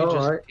town? Shall we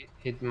just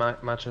hit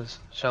matches?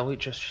 Shall we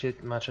just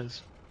hit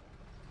matches?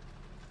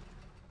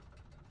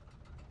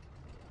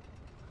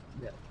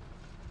 Yeah.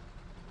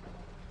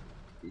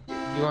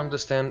 You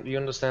understand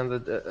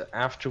that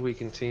after we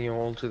continue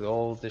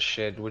all this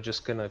shit, we're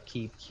just gonna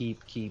keep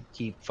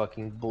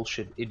fucking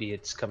bullshit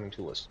idiots coming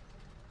to us.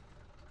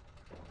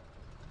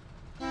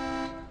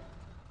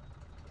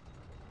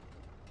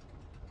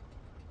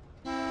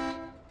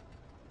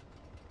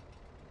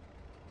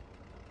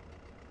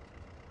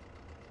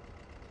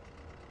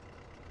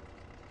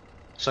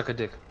 Suck a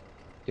dick.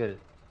 Get it.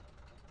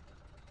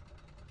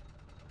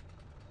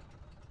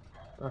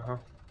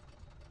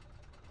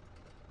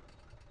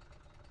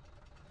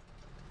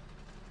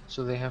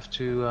 So they have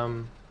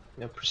to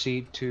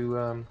proceed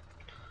to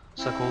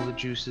suck all the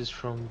juices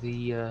from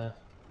the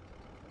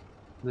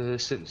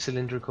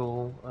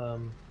cylindrical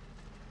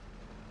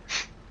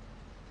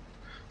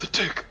the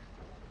dick.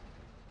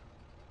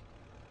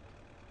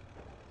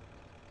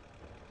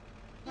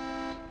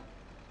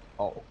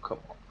 Oh, come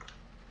on.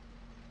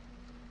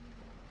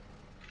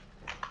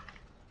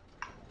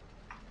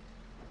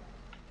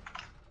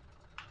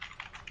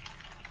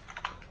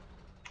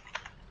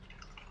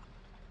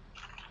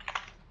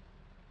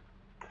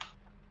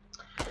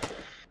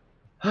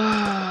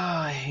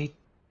 I hate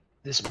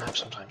this map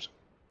sometimes.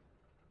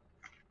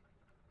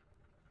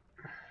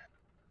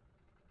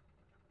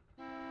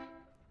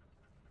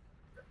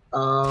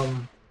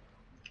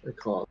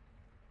 Recall.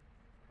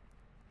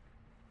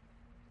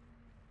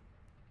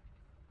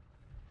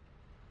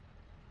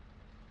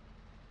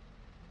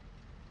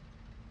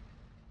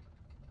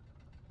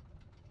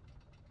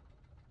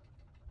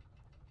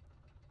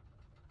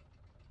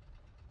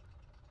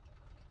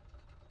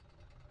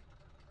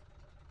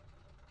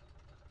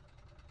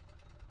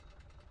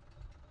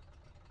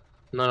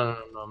 No.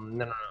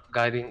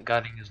 Guiding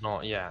is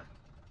not. Yeah.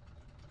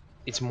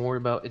 It's more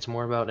about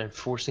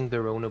enforcing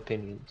their own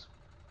opinions.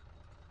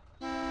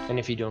 And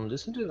if you don't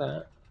listen to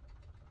that,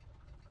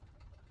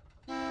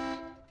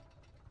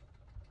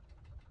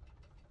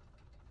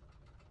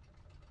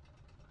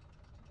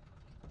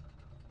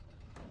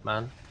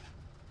 man,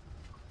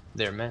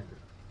 they're men.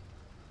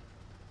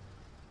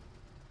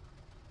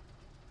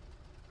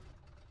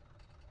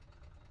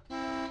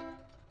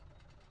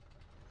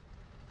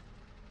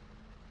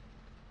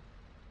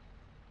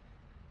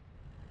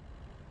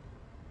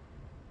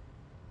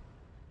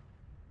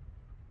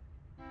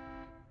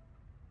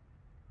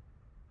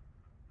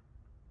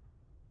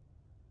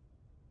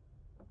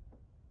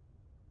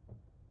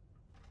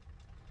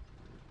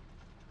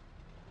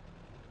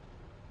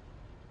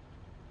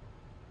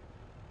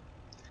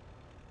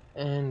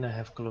 And I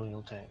have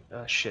colonial tank.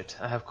 Shit,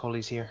 I have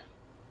collies here.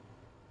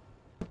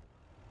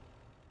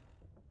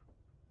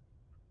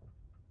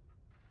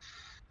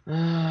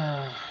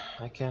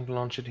 I can't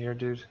launch it here,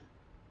 dude.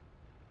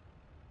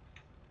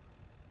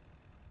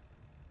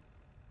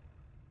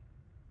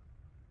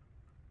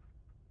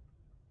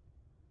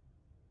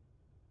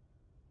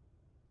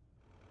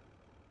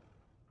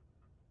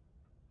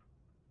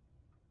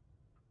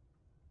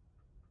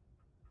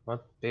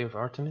 What? Bay of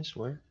Artemis?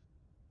 Where?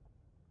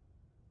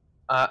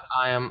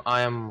 I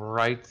am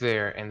right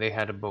there, and they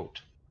had a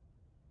boat.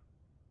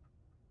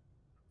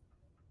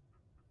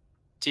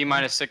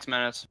 T-minus 6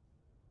 minutes.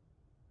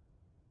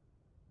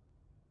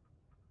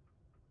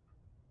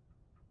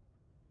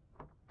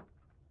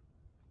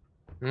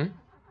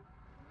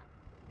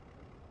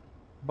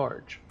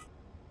 Barge.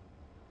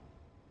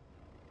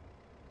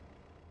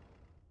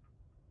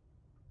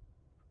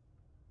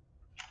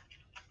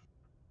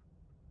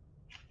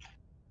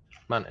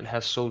 Man, it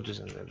has soldiers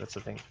in there, that's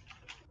the thing.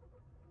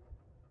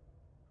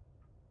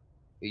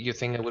 You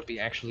think I would be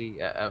actually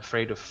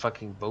afraid of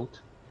fucking boat?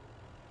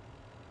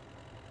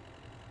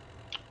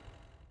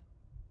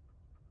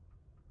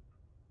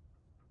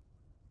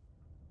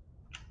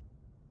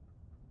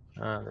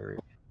 Ah, there we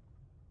go.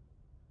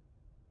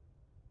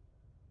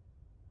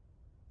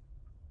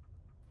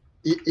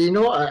 You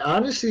know, I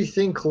honestly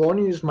think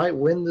colonials might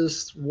win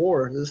this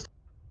war.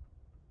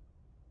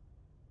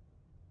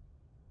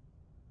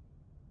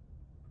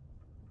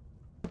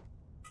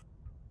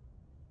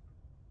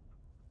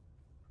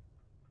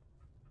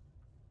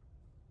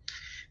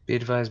 Be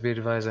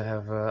advised, I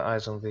have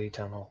eyes on the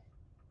town hall.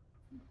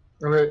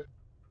 Okay.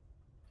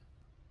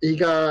 You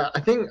got, I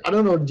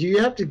don't know, do you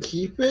have to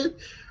keep it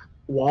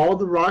while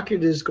the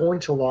rocket is going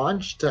to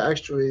launch to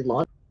actually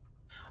launch?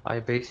 I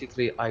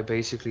basically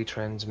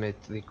transmit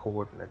the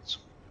coordinates.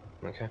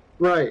 Okay.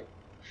 Right.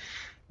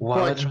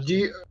 While but do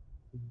you...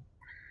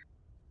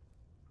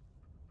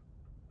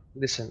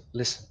 Listen.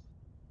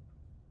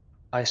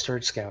 I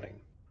start scouting.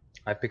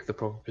 I pick the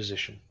proper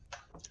position.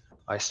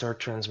 I start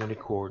transmitting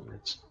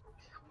coordinates.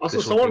 Also,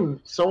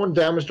 someone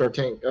damaged our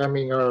tank. I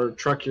mean, our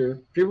truck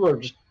here. People are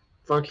just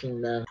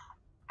fucking mad.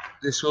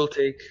 This will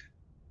take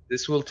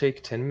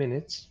 10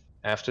 minutes.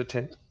 After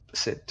 10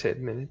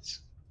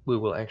 minutes, we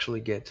will actually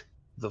get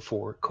the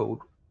 4 code.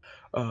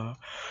 The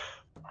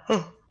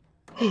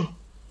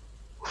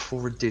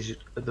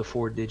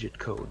 4-digit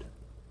code.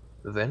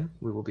 Then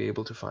we will be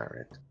able to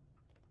fire it.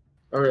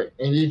 Alright,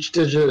 and each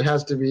digit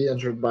has to be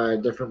entered by a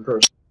different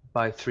person.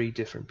 By 3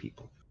 different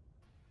people.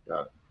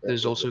 Got it.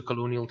 There's also a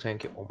colonial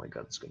tank. Oh my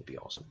god, it's gonna be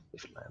awesome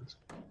if it lands.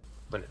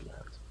 When it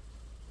lands.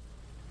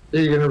 Are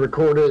you gonna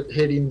record it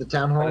hitting the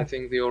town hall? I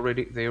think they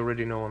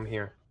already know I'm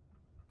here.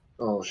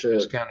 Oh shit.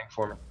 They're scanning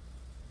for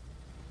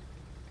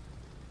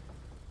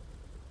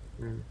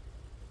me.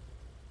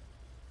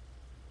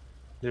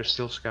 They're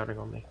still scouting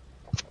on me.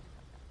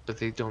 But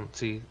they don't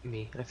see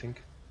me, I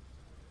think.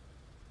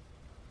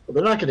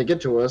 Well, they're not going to get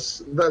to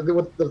us.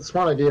 The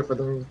smart idea for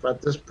them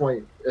at this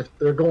point, if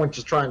they're going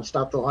to try and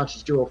stop the launch,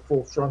 is do a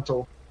full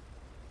frontal.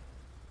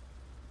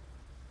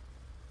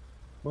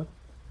 What?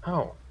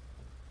 How?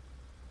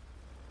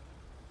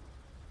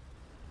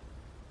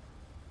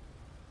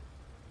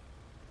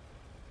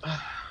 I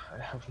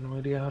have no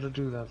idea how to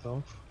do that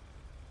though.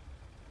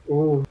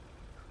 Ooh,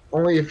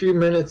 only a few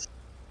minutes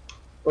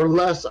or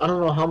less. I don't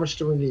know how much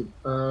do we need.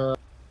 4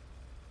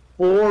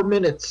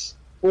 minutes.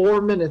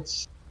 4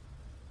 minutes.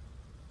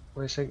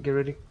 Wait a second. Get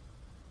ready.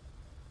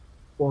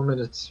 4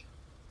 minutes.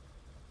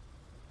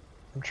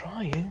 I'm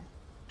trying.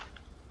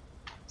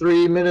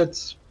 3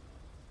 minutes.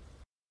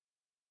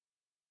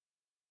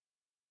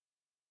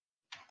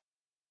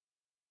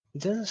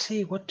 It doesn't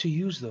say what to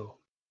use though.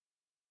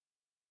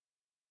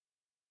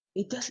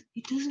 It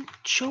doesn't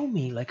show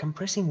me, like I'm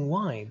pressing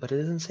Y, but it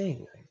doesn't say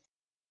anything.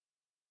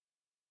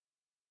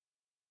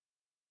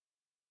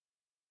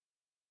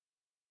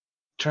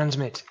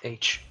 Transmit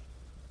H.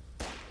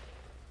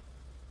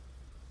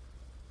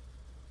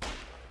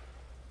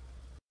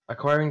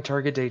 Acquiring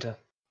target data.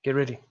 Get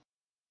ready.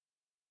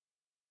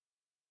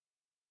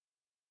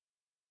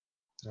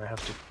 I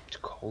have to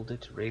hold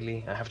it,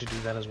 really? I have to do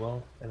that as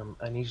well? And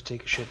I need to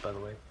take a shit, by the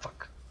way.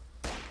 Fuck.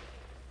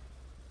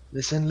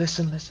 Listen,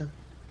 listen, listen.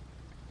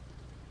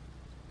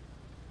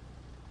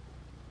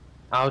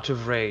 Out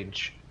of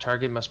rage.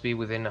 Target must be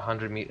within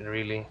 100 meters,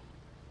 really?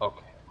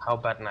 Okay, how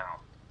about now?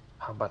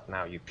 How about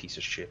now, you piece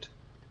of shit?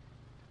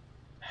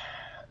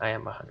 I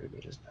am 100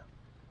 meters now.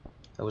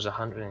 That was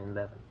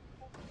 111.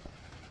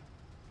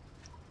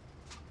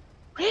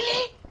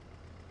 Really?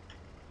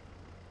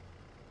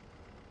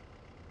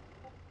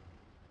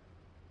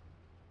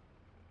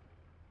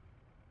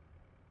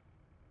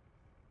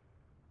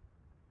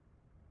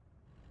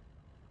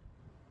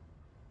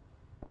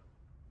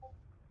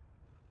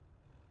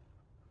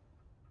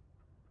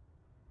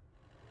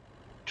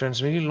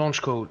 Transmitting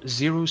launch code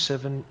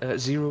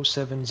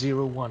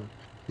 0701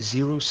 0701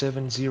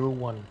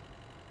 0701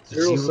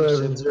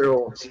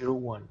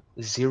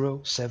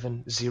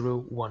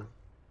 0701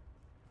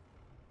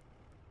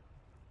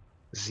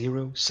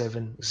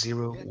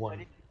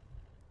 0701.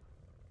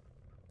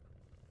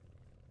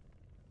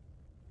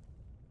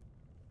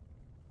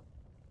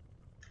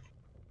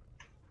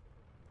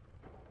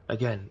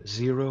 Again,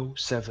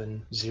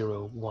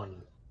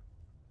 0701.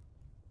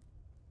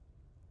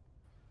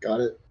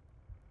 Got it.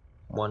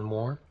 One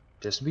more,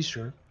 just to be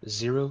sure.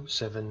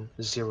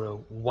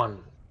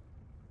 0701.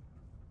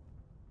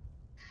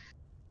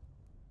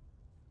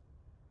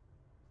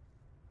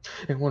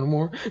 And one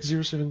more,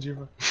 070.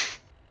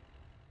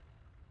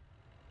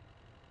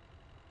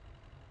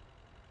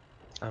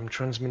 I'm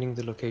transmitting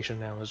the location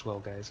now as well,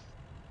 guys.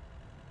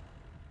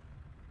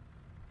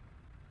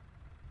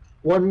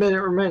 1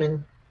 minute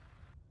remaining.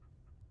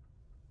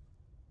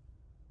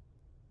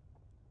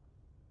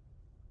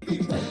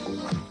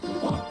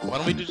 Why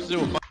don't we just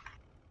do a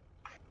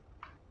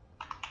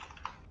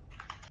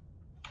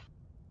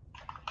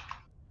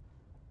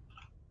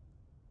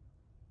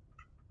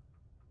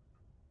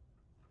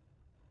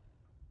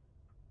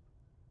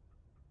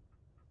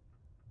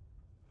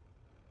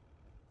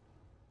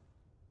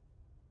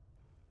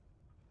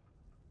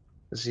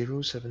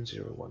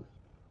 0701.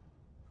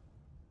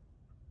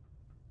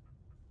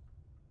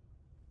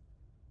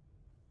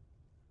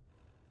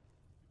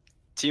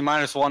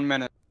 T-minus 1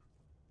 minute.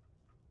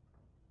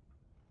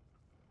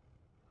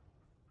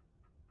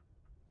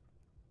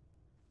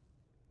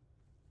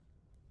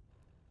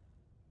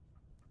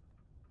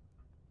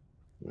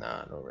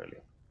 Nah, not really.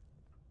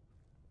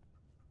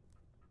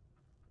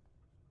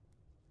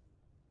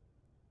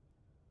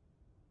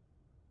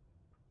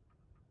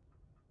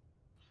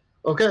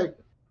 Okay.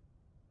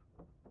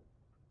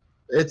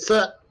 It's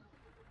set.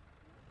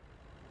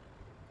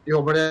 You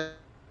open it.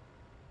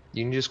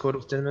 You need a squad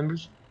of 10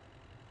 members?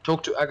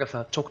 Talk to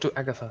Agatha, talk to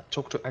Agatha,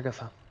 talk to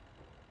Agatha.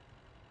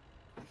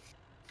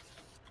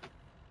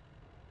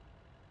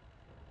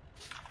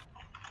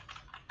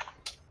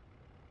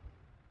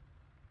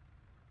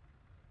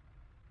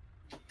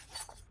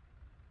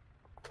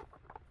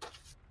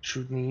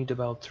 Should need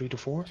about 3 to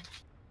 4.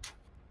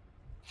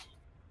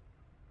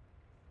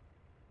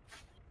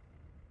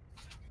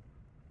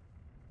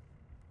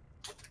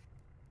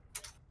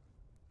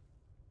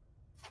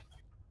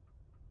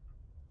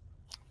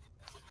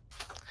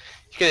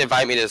 You can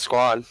invite me to the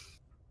squad.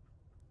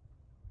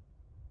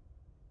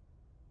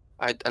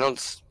 I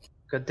don't.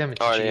 God damn it!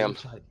 Oh, You're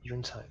inside. You're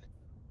inside.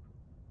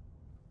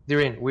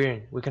 They're in. We're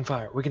in. We can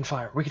fire. We can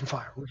fire. We can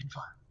fire. We can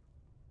fire.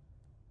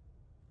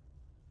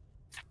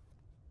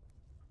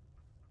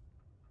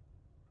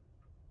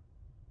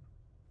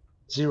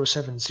 Zero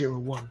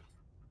 0701.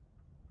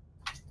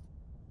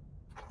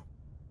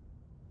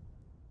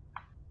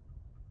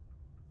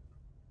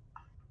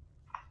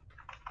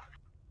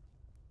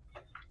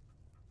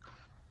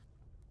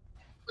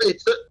 Wait,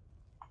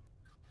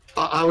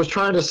 I was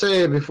trying to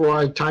say before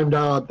I timed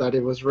out that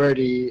it was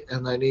ready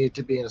and I needed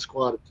to be in a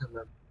squad of 10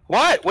 members.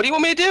 What? What do you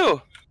want me to do?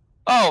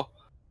 Oh.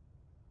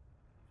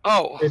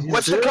 Oh,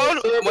 what's the code?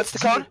 What's the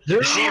code?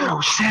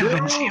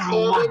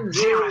 0701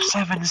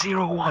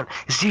 0701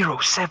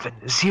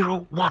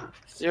 0701.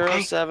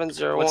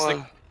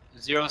 0701.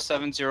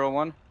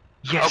 0701?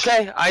 Yes.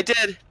 Okay, I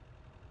did.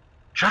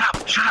 Shut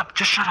up,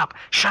 just shut up.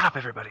 Shut up,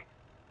 everybody.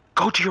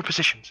 Go to your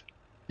positions.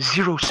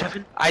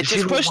 07. I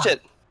just pushed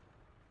it.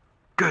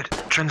 Good.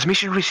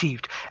 Transmission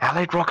received.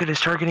 Allied rocket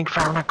is targeting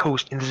Farna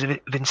Coast in the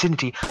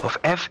vicinity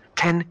of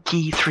F10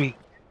 Key 3.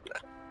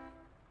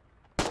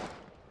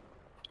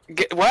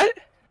 What?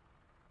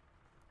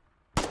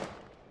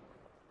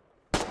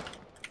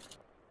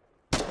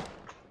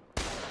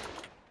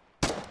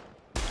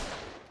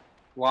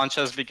 Launch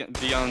has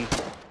begun.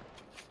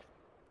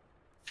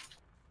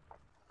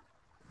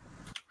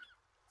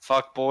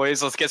 Fuck,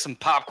 boys, let's get some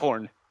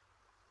popcorn.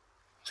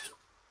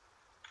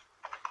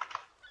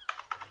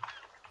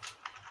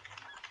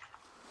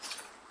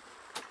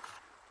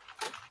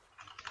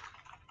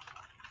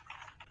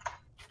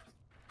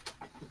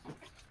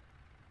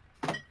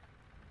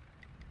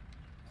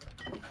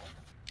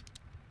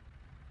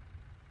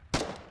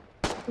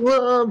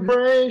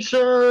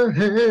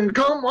 Celebration,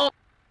 come on!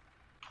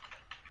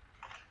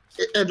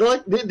 And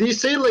like they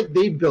say, like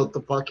they built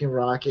the fucking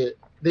rocket.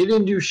 They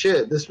didn't do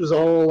shit. This was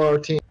all our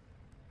team.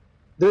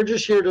 They're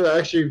just here to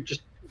actually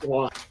just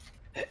watch.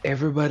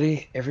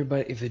 Everybody,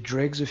 if the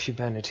dregs of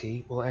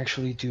humanity will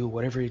actually do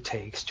whatever it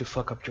takes to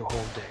fuck up your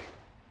whole day.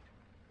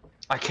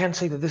 I can't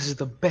say that this is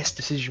the best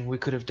decision we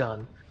could have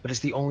done, but it's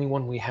the only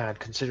one we had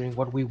considering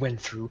what we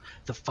went through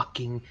the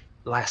fucking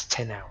last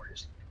 10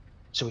 hours.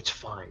 So it's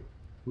fine.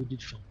 We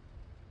did fine.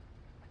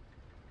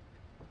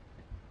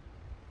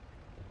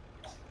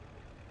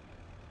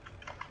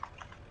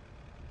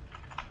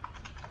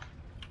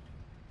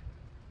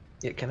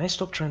 Yeah, can I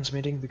stop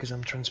transmitting because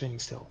I'm transmitting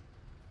still?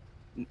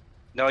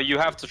 No, you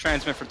have to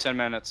transmit for 10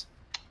 minutes.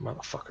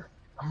 Motherfucker.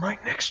 I'm right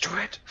next to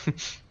it.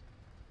 Let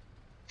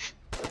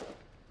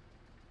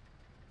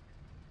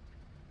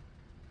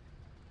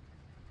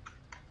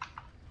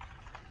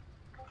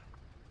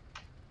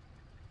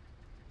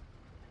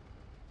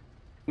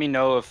me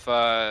know if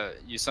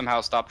you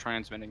somehow stop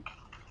transmitting.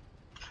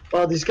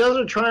 Well, these guys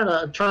are trying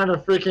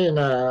to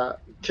freaking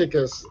kick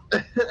us.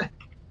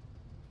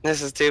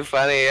 This is too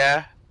funny,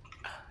 yeah.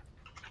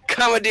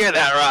 Commandeer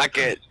that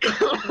rocket.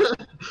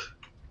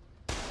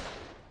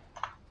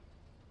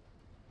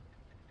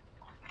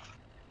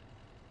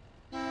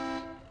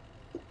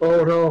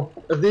 Oh no!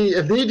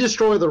 If they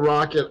destroy the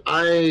rocket,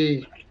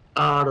 I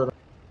don't know.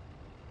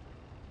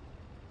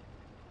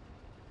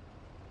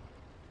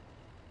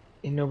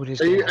 Nobody's.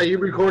 Are you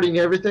recording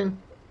everything?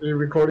 Are you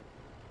recording?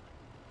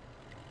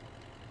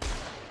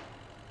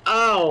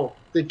 Ow!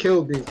 They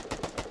killed me.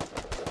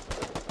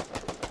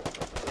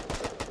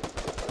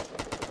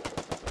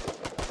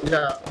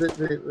 Yeah, they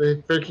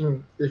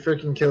freaking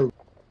killed me.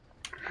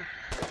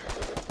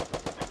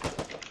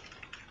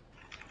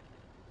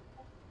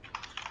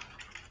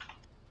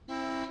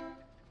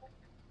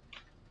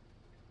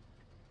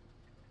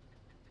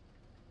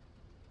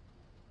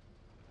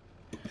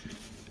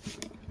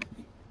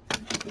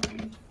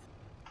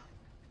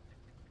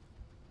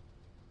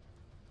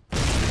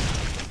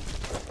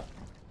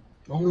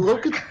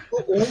 Look at,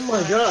 oh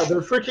my god,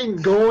 they're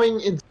freaking going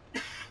in.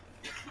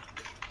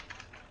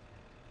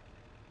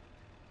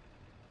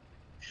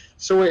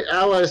 So wait,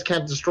 allies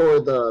can't destroy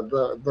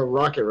the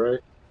rocket, right?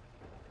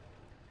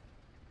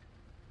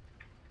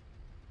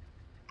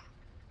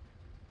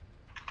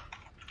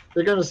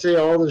 They're gonna say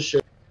all this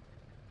shit.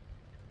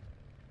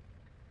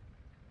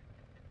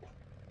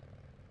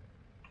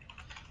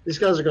 These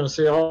guys are gonna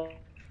say all.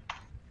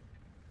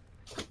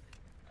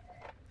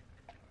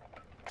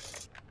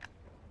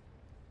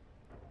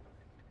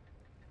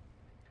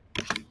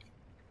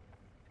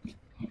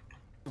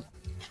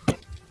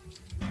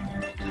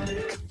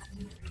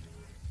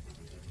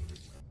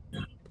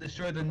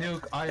 Destroy the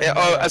nuke.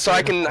 Yeah, so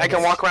I can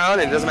walk around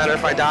and it doesn't matter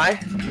if I die?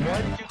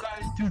 Why did you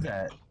guys do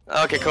that?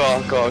 Okay, cool.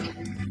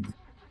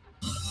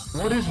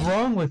 What is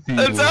wrong with you?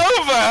 It's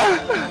over!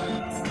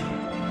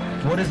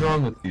 What is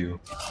wrong with you?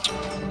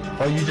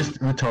 Are you just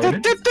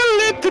retarded? No,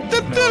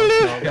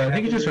 yeah, I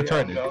think you're just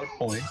retarded. Valid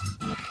point.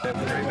 That's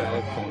a very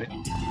valid point.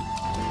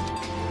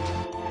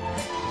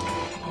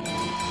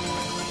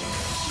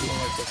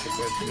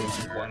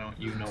 Why don't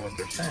you know what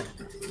they're saying?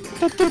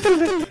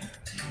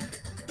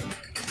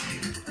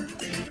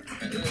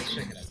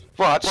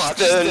 Watch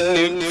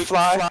the nuke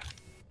fly.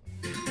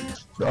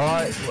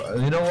 Alright,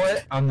 you know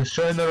what? I'm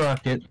destroying the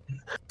rocket.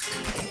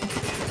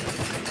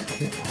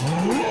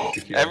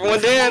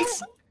 Everyone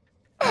dance!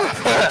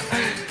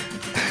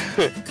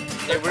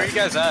 Hey, where are you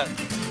guys at?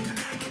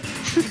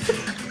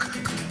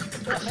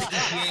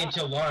 ETA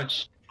until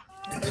launch.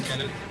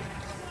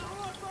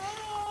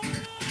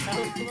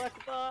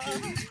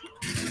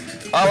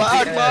 Allah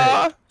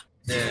Akbar!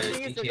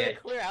 They're gonna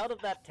clear out of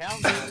that town,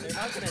 they're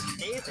not gonna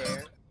stay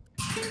there.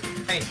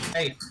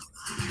 Hey,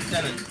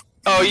 Seven.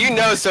 Oh, you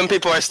know some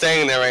people are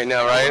staying there right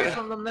now, right?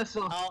 From the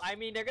missile. Oh, I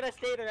mean, they're gonna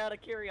stay there out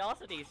of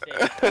curiosity's sake.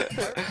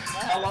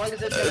 How long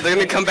is it? They're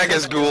gonna come back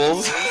as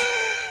ghouls.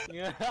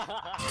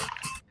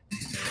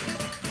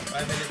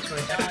 5 minutes,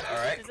 20 seconds.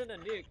 Alright. This isn't a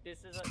nuke. This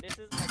is like a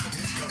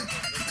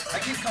nuke. I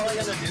keep calling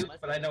it a nuke,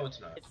 but I know it's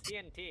not. It's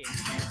TNT.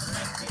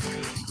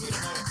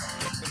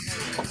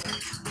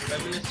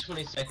 5 minutes,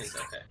 20 seconds.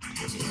 Okay.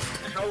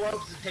 And how long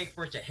does it take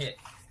for it to hit?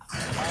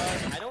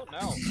 I don't know.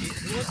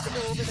 Who wants to go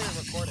over there and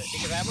record it?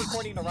 Because I'm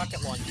recording the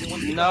rocket launch.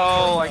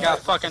 No, I got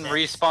fucking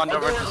respawned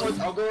over.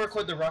 I'll go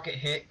record the rocket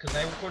hit because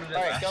I recorded it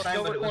last time,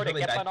 go but it was record it. really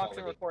Get bad Binox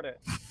and record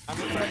it. I'm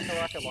recording the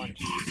rocket launch.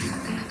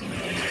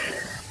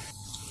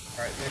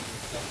 Alright, thank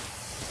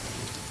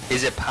you.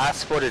 Is it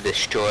possible to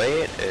destroy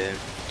it, or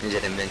is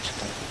it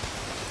invincible?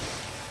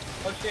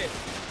 Oh shit.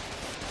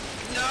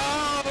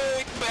 No,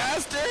 you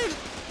bastard!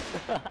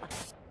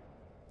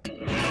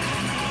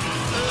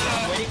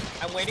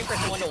 I'm waiting for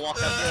someone to walk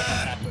up here with a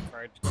satchel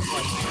charge.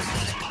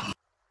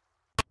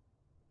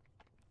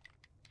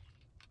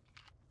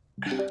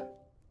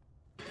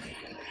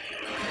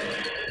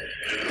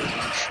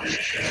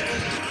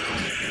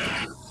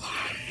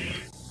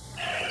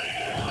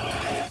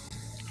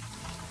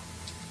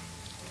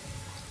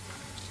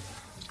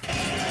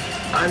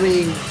 I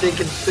mean, they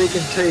can say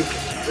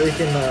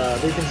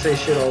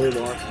shit all they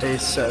want. Hey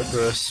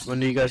Cerberus, when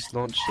do you guys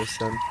launch this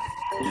then?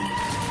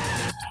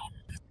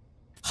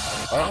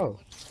 Oh.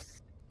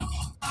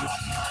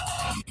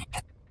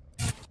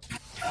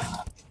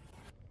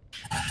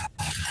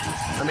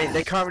 I mean,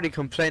 they can't really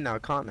complain now,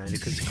 can't they?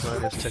 Because the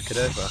colonials took it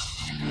over.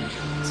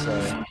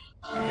 So,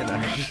 you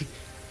know.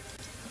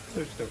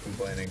 They're still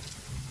complaining.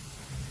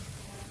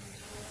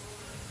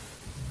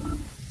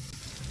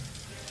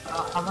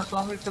 How much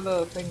longer till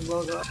the thing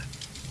blows up?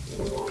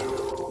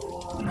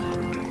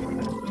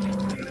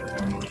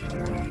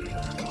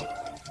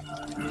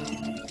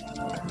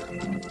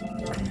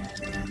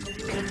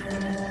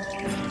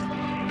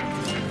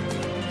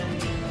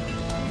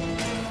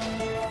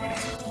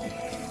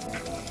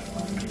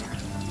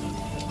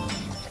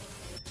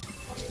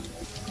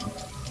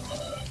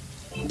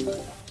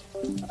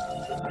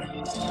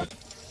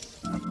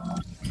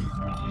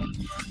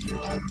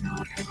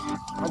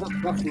 How the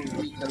fuck do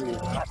we tell you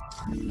that?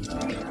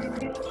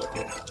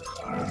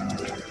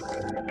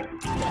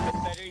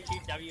 Better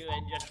use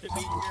WN just to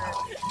be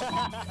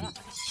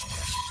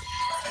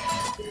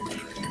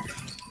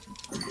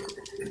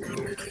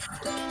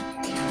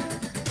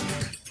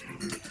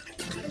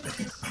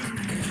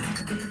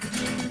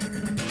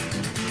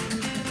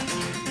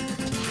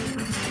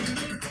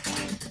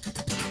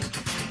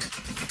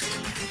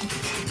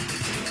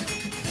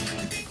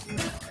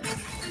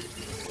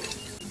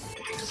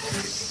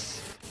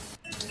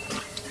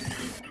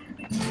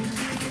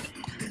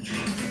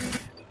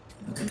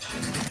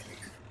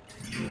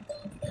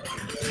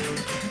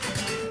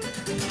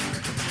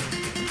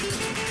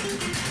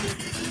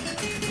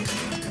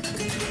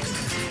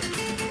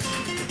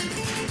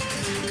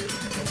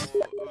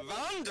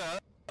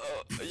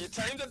You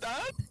timed it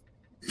down?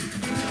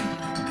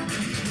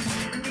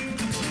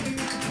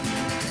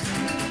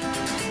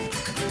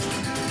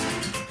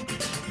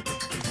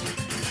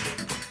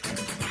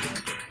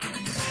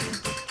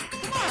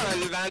 Come on,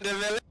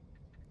 Vanderbilt.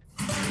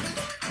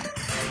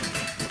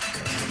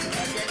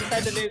 Get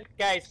inside the nuke,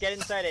 guys. Get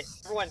inside it.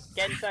 Everyone,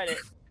 get inside it.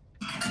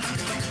 2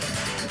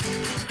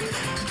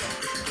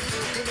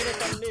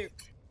 minutes on the nuke.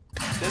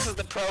 This is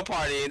the pro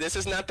party. This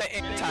is not the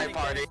anti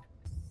party.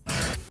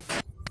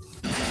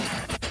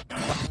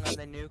 On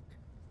the nuke.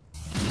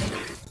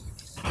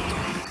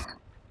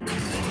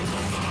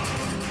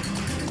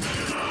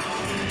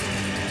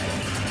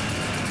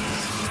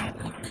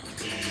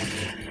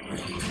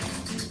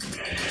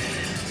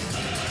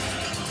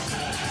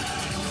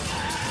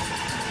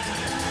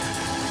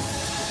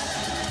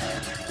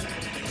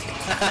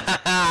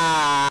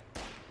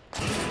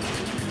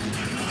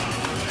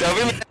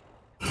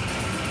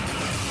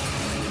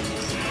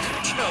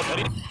 Chill,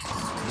 buddy.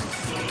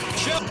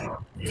 Chill.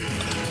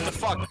 What the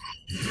fuck?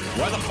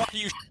 Why the fuck are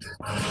you?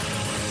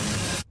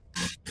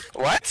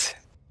 What?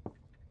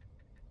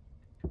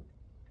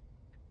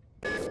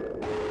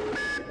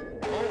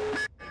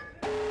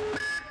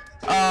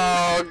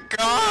 Oh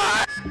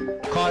God!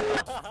 Caught.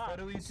 What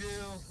do we do?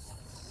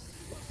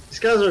 These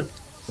guys are.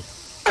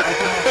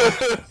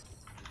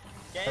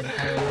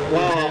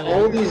 Wow,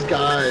 all these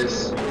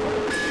guys.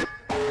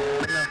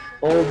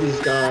 All these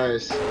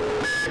guys.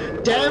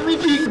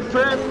 Damaging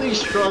friendly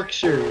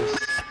structures.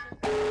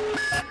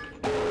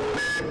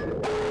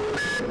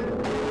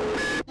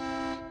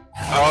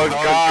 Oh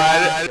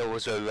God! There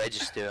was a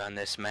register on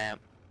this map.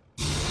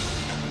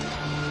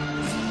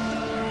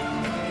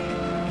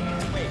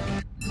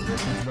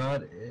 This is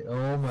not it.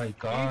 Oh my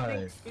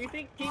God. Do you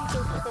think King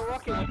with the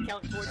rocket would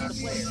count towards the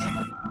player?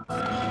 I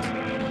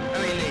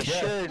mean, they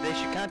should. They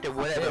should count to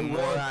whatever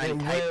moron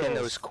typed in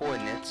those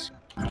coordinates.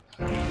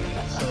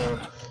 So,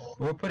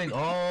 we're putting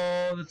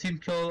all the team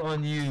kill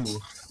on you.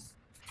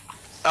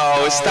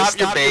 Oh, stop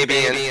your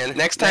babying.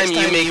 Next time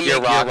you make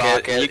your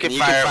rocket, you can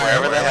fire it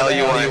wherever the hell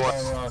you want.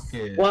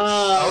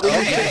 Wow.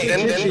 Okay,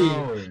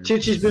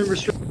 Chichi's been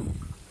restricted.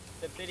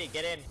 The city,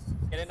 get in.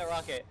 Get in the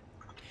rocket.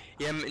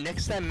 Yeah,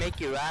 next time make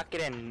your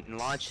rocket and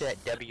launch it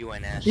at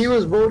WNS. He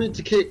was voted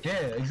to kick. Yeah,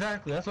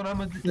 exactly. That's what I'm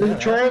gonna do. They're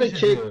trying to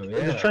kick.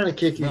 They're trying to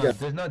kick you guys.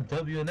 There's not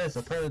WNS.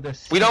 Apparently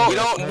there's. We don't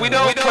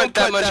put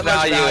that much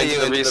value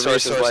into the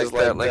resources like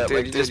that. Like,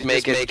 dude, just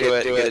make it, do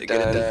it, get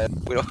it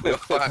done. We don't.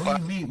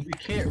 We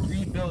can't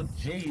rebuild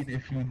Jade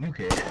if you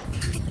nuke it.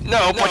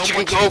 No, but you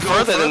can go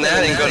further than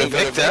that and go to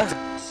Victor.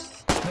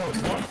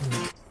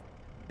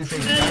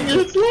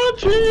 It's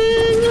launching!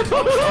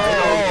 Oh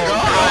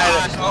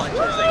god!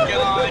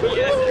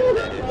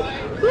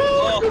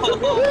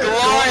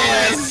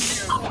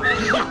 Glorious!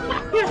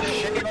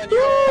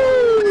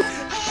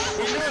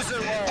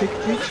 Take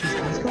pictures,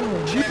 let's go.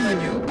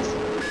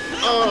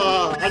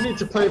 I need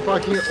to play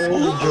fucking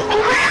old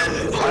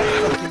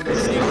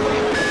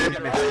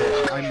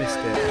I missed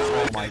it.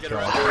 Oh my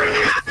god.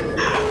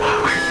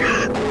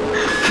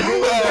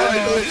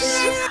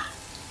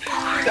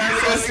 Time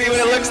to go see what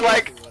it looks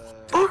like.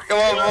 Come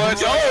on,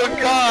 boys. Oh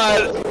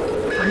god!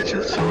 I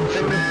just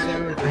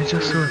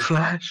saw a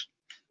flash.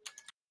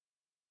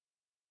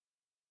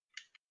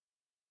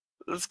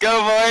 Let's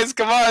go, boys.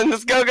 Come on.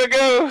 Let's go, go,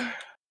 go.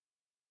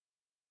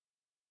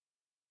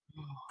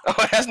 Oh,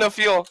 it has no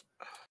fuel.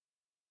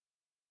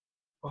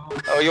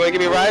 Oh, you want to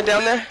give me a ride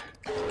down there?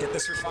 Get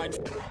this refined.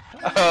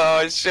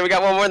 Oh shit, we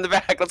got one more in the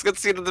back. Let's go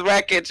see the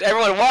wreckage.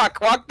 Everyone,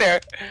 walk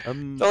there.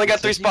 It's only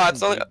got 3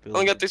 spots.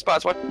 Only got 3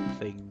 spots. What?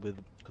 Thing with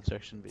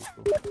construction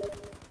vehicle.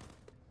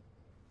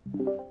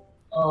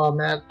 Oh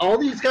man, all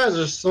these guys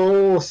are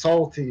so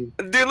salty.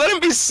 Dude, let them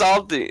be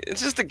salty.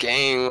 It's just a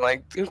game.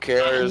 Like, who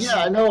cares? Yeah,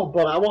 I know,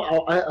 but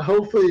I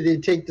hopefully they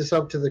take this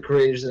up to the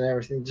creators and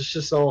everything. Just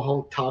to show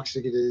how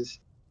toxic it is.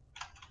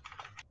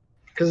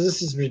 Because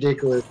this is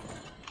ridiculous.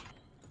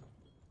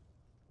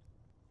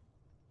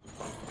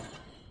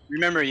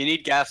 Remember, you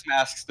need gas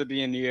masks to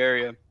be in the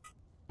area.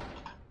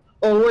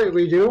 Oh wait,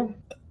 we do?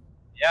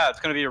 Yeah, it's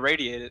gonna be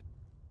irradiated.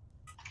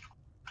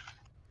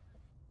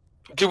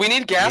 Do we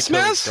need gas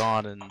masks?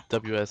 Gone in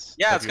WS.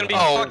 Yeah, it's gonna be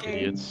fucking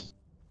idiots.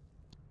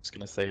 Just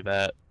gonna say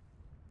that.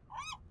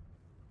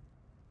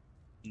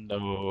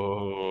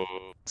 No,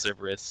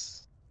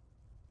 Cerberus.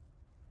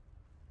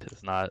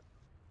 It's not.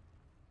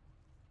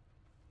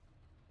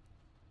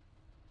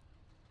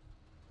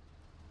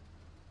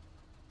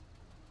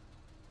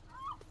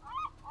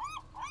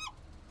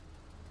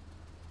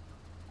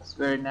 That's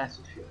very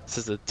nasty. This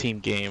is a team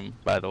game,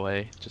 by the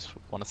way. Just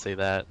want to say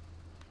that.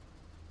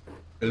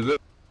 Is it?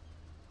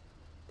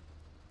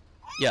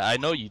 Yeah, I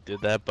know you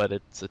did that, but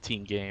it's a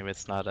team game.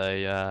 It's not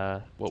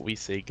a what we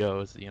say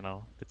goes. You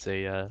know, it's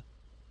a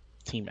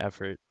team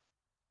effort.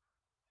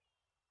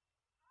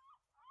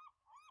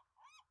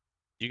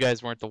 You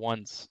guys weren't the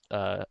ones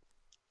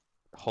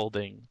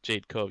holding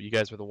Jade Cove. You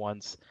guys were the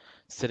ones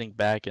sitting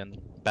back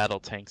in battle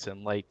tanks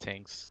and light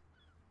tanks,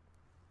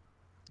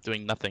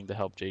 doing nothing to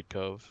help Jade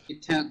Cove. You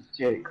took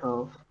Jade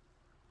Cove.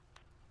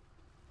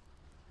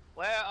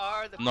 Where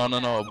are the? No.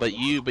 But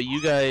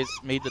you guys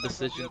made the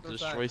decision to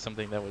destroy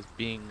something that was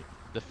being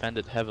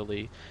defended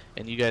heavily,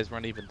 and you guys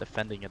weren't even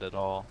defending it at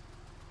all.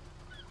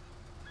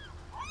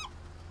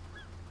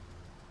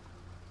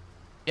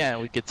 Yeah,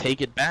 and we could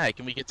take it back,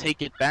 if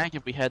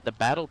we had the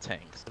battle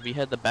tanks. If we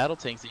had the battle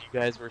tanks that you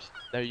guys were,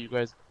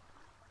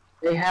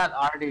 They had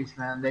RDs,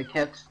 man. They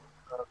kept.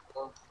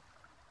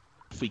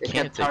 If we they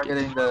can't kept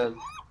targeting the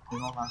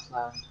no man's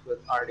land with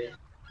RD.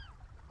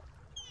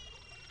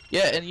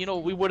 Yeah, and you know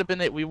we would have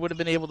been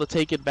able to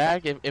take it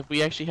back if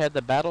we actually had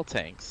the battle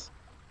tanks.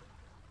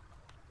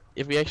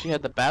 If we actually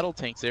had the battle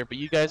tanks there, but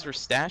you guys were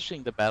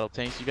stashing the battle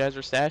tanks. You guys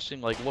were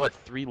stashing like what,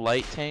 3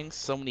 light tanks,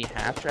 so many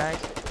half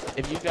tracks.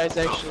 If you guys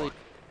actually,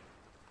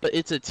 but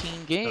it's a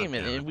team game,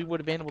 and we would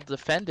have been able to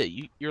defend it.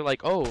 You're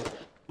like, oh,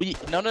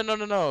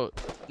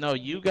 no.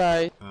 You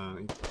guys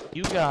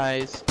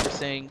are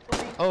saying,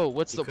 oh,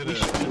 we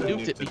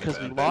nuked it because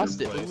we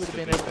lost it. We would have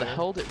been able to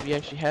hold it. We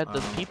actually had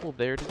the people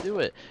there to do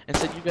it.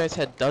 Instead, you guys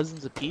had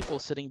dozens of people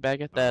sitting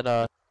back at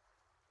that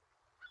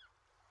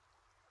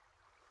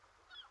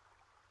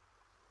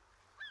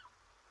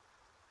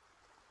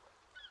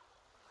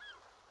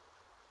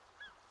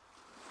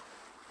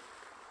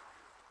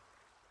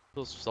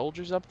those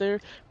soldiers up there.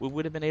 We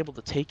would have been able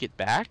to take it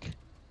back.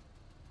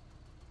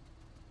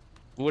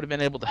 We would have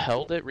been able to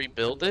hold it,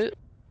 rebuild it.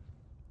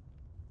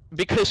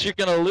 Because you're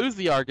gonna lose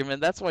the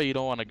argument, that's why you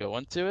don't want to go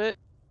into it.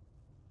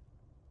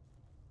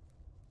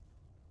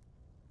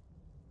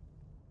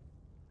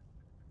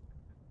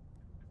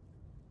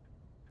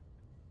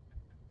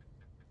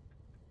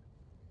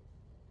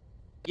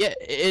 Yeah,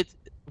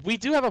 we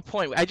do have a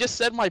point. I just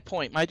said my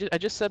point. I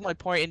just said my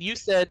point, and you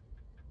said.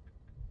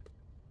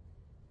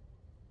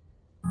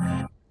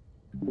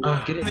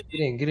 Get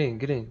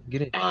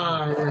in.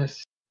 Ah,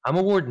 yes. I'm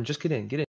a warden. Just get in.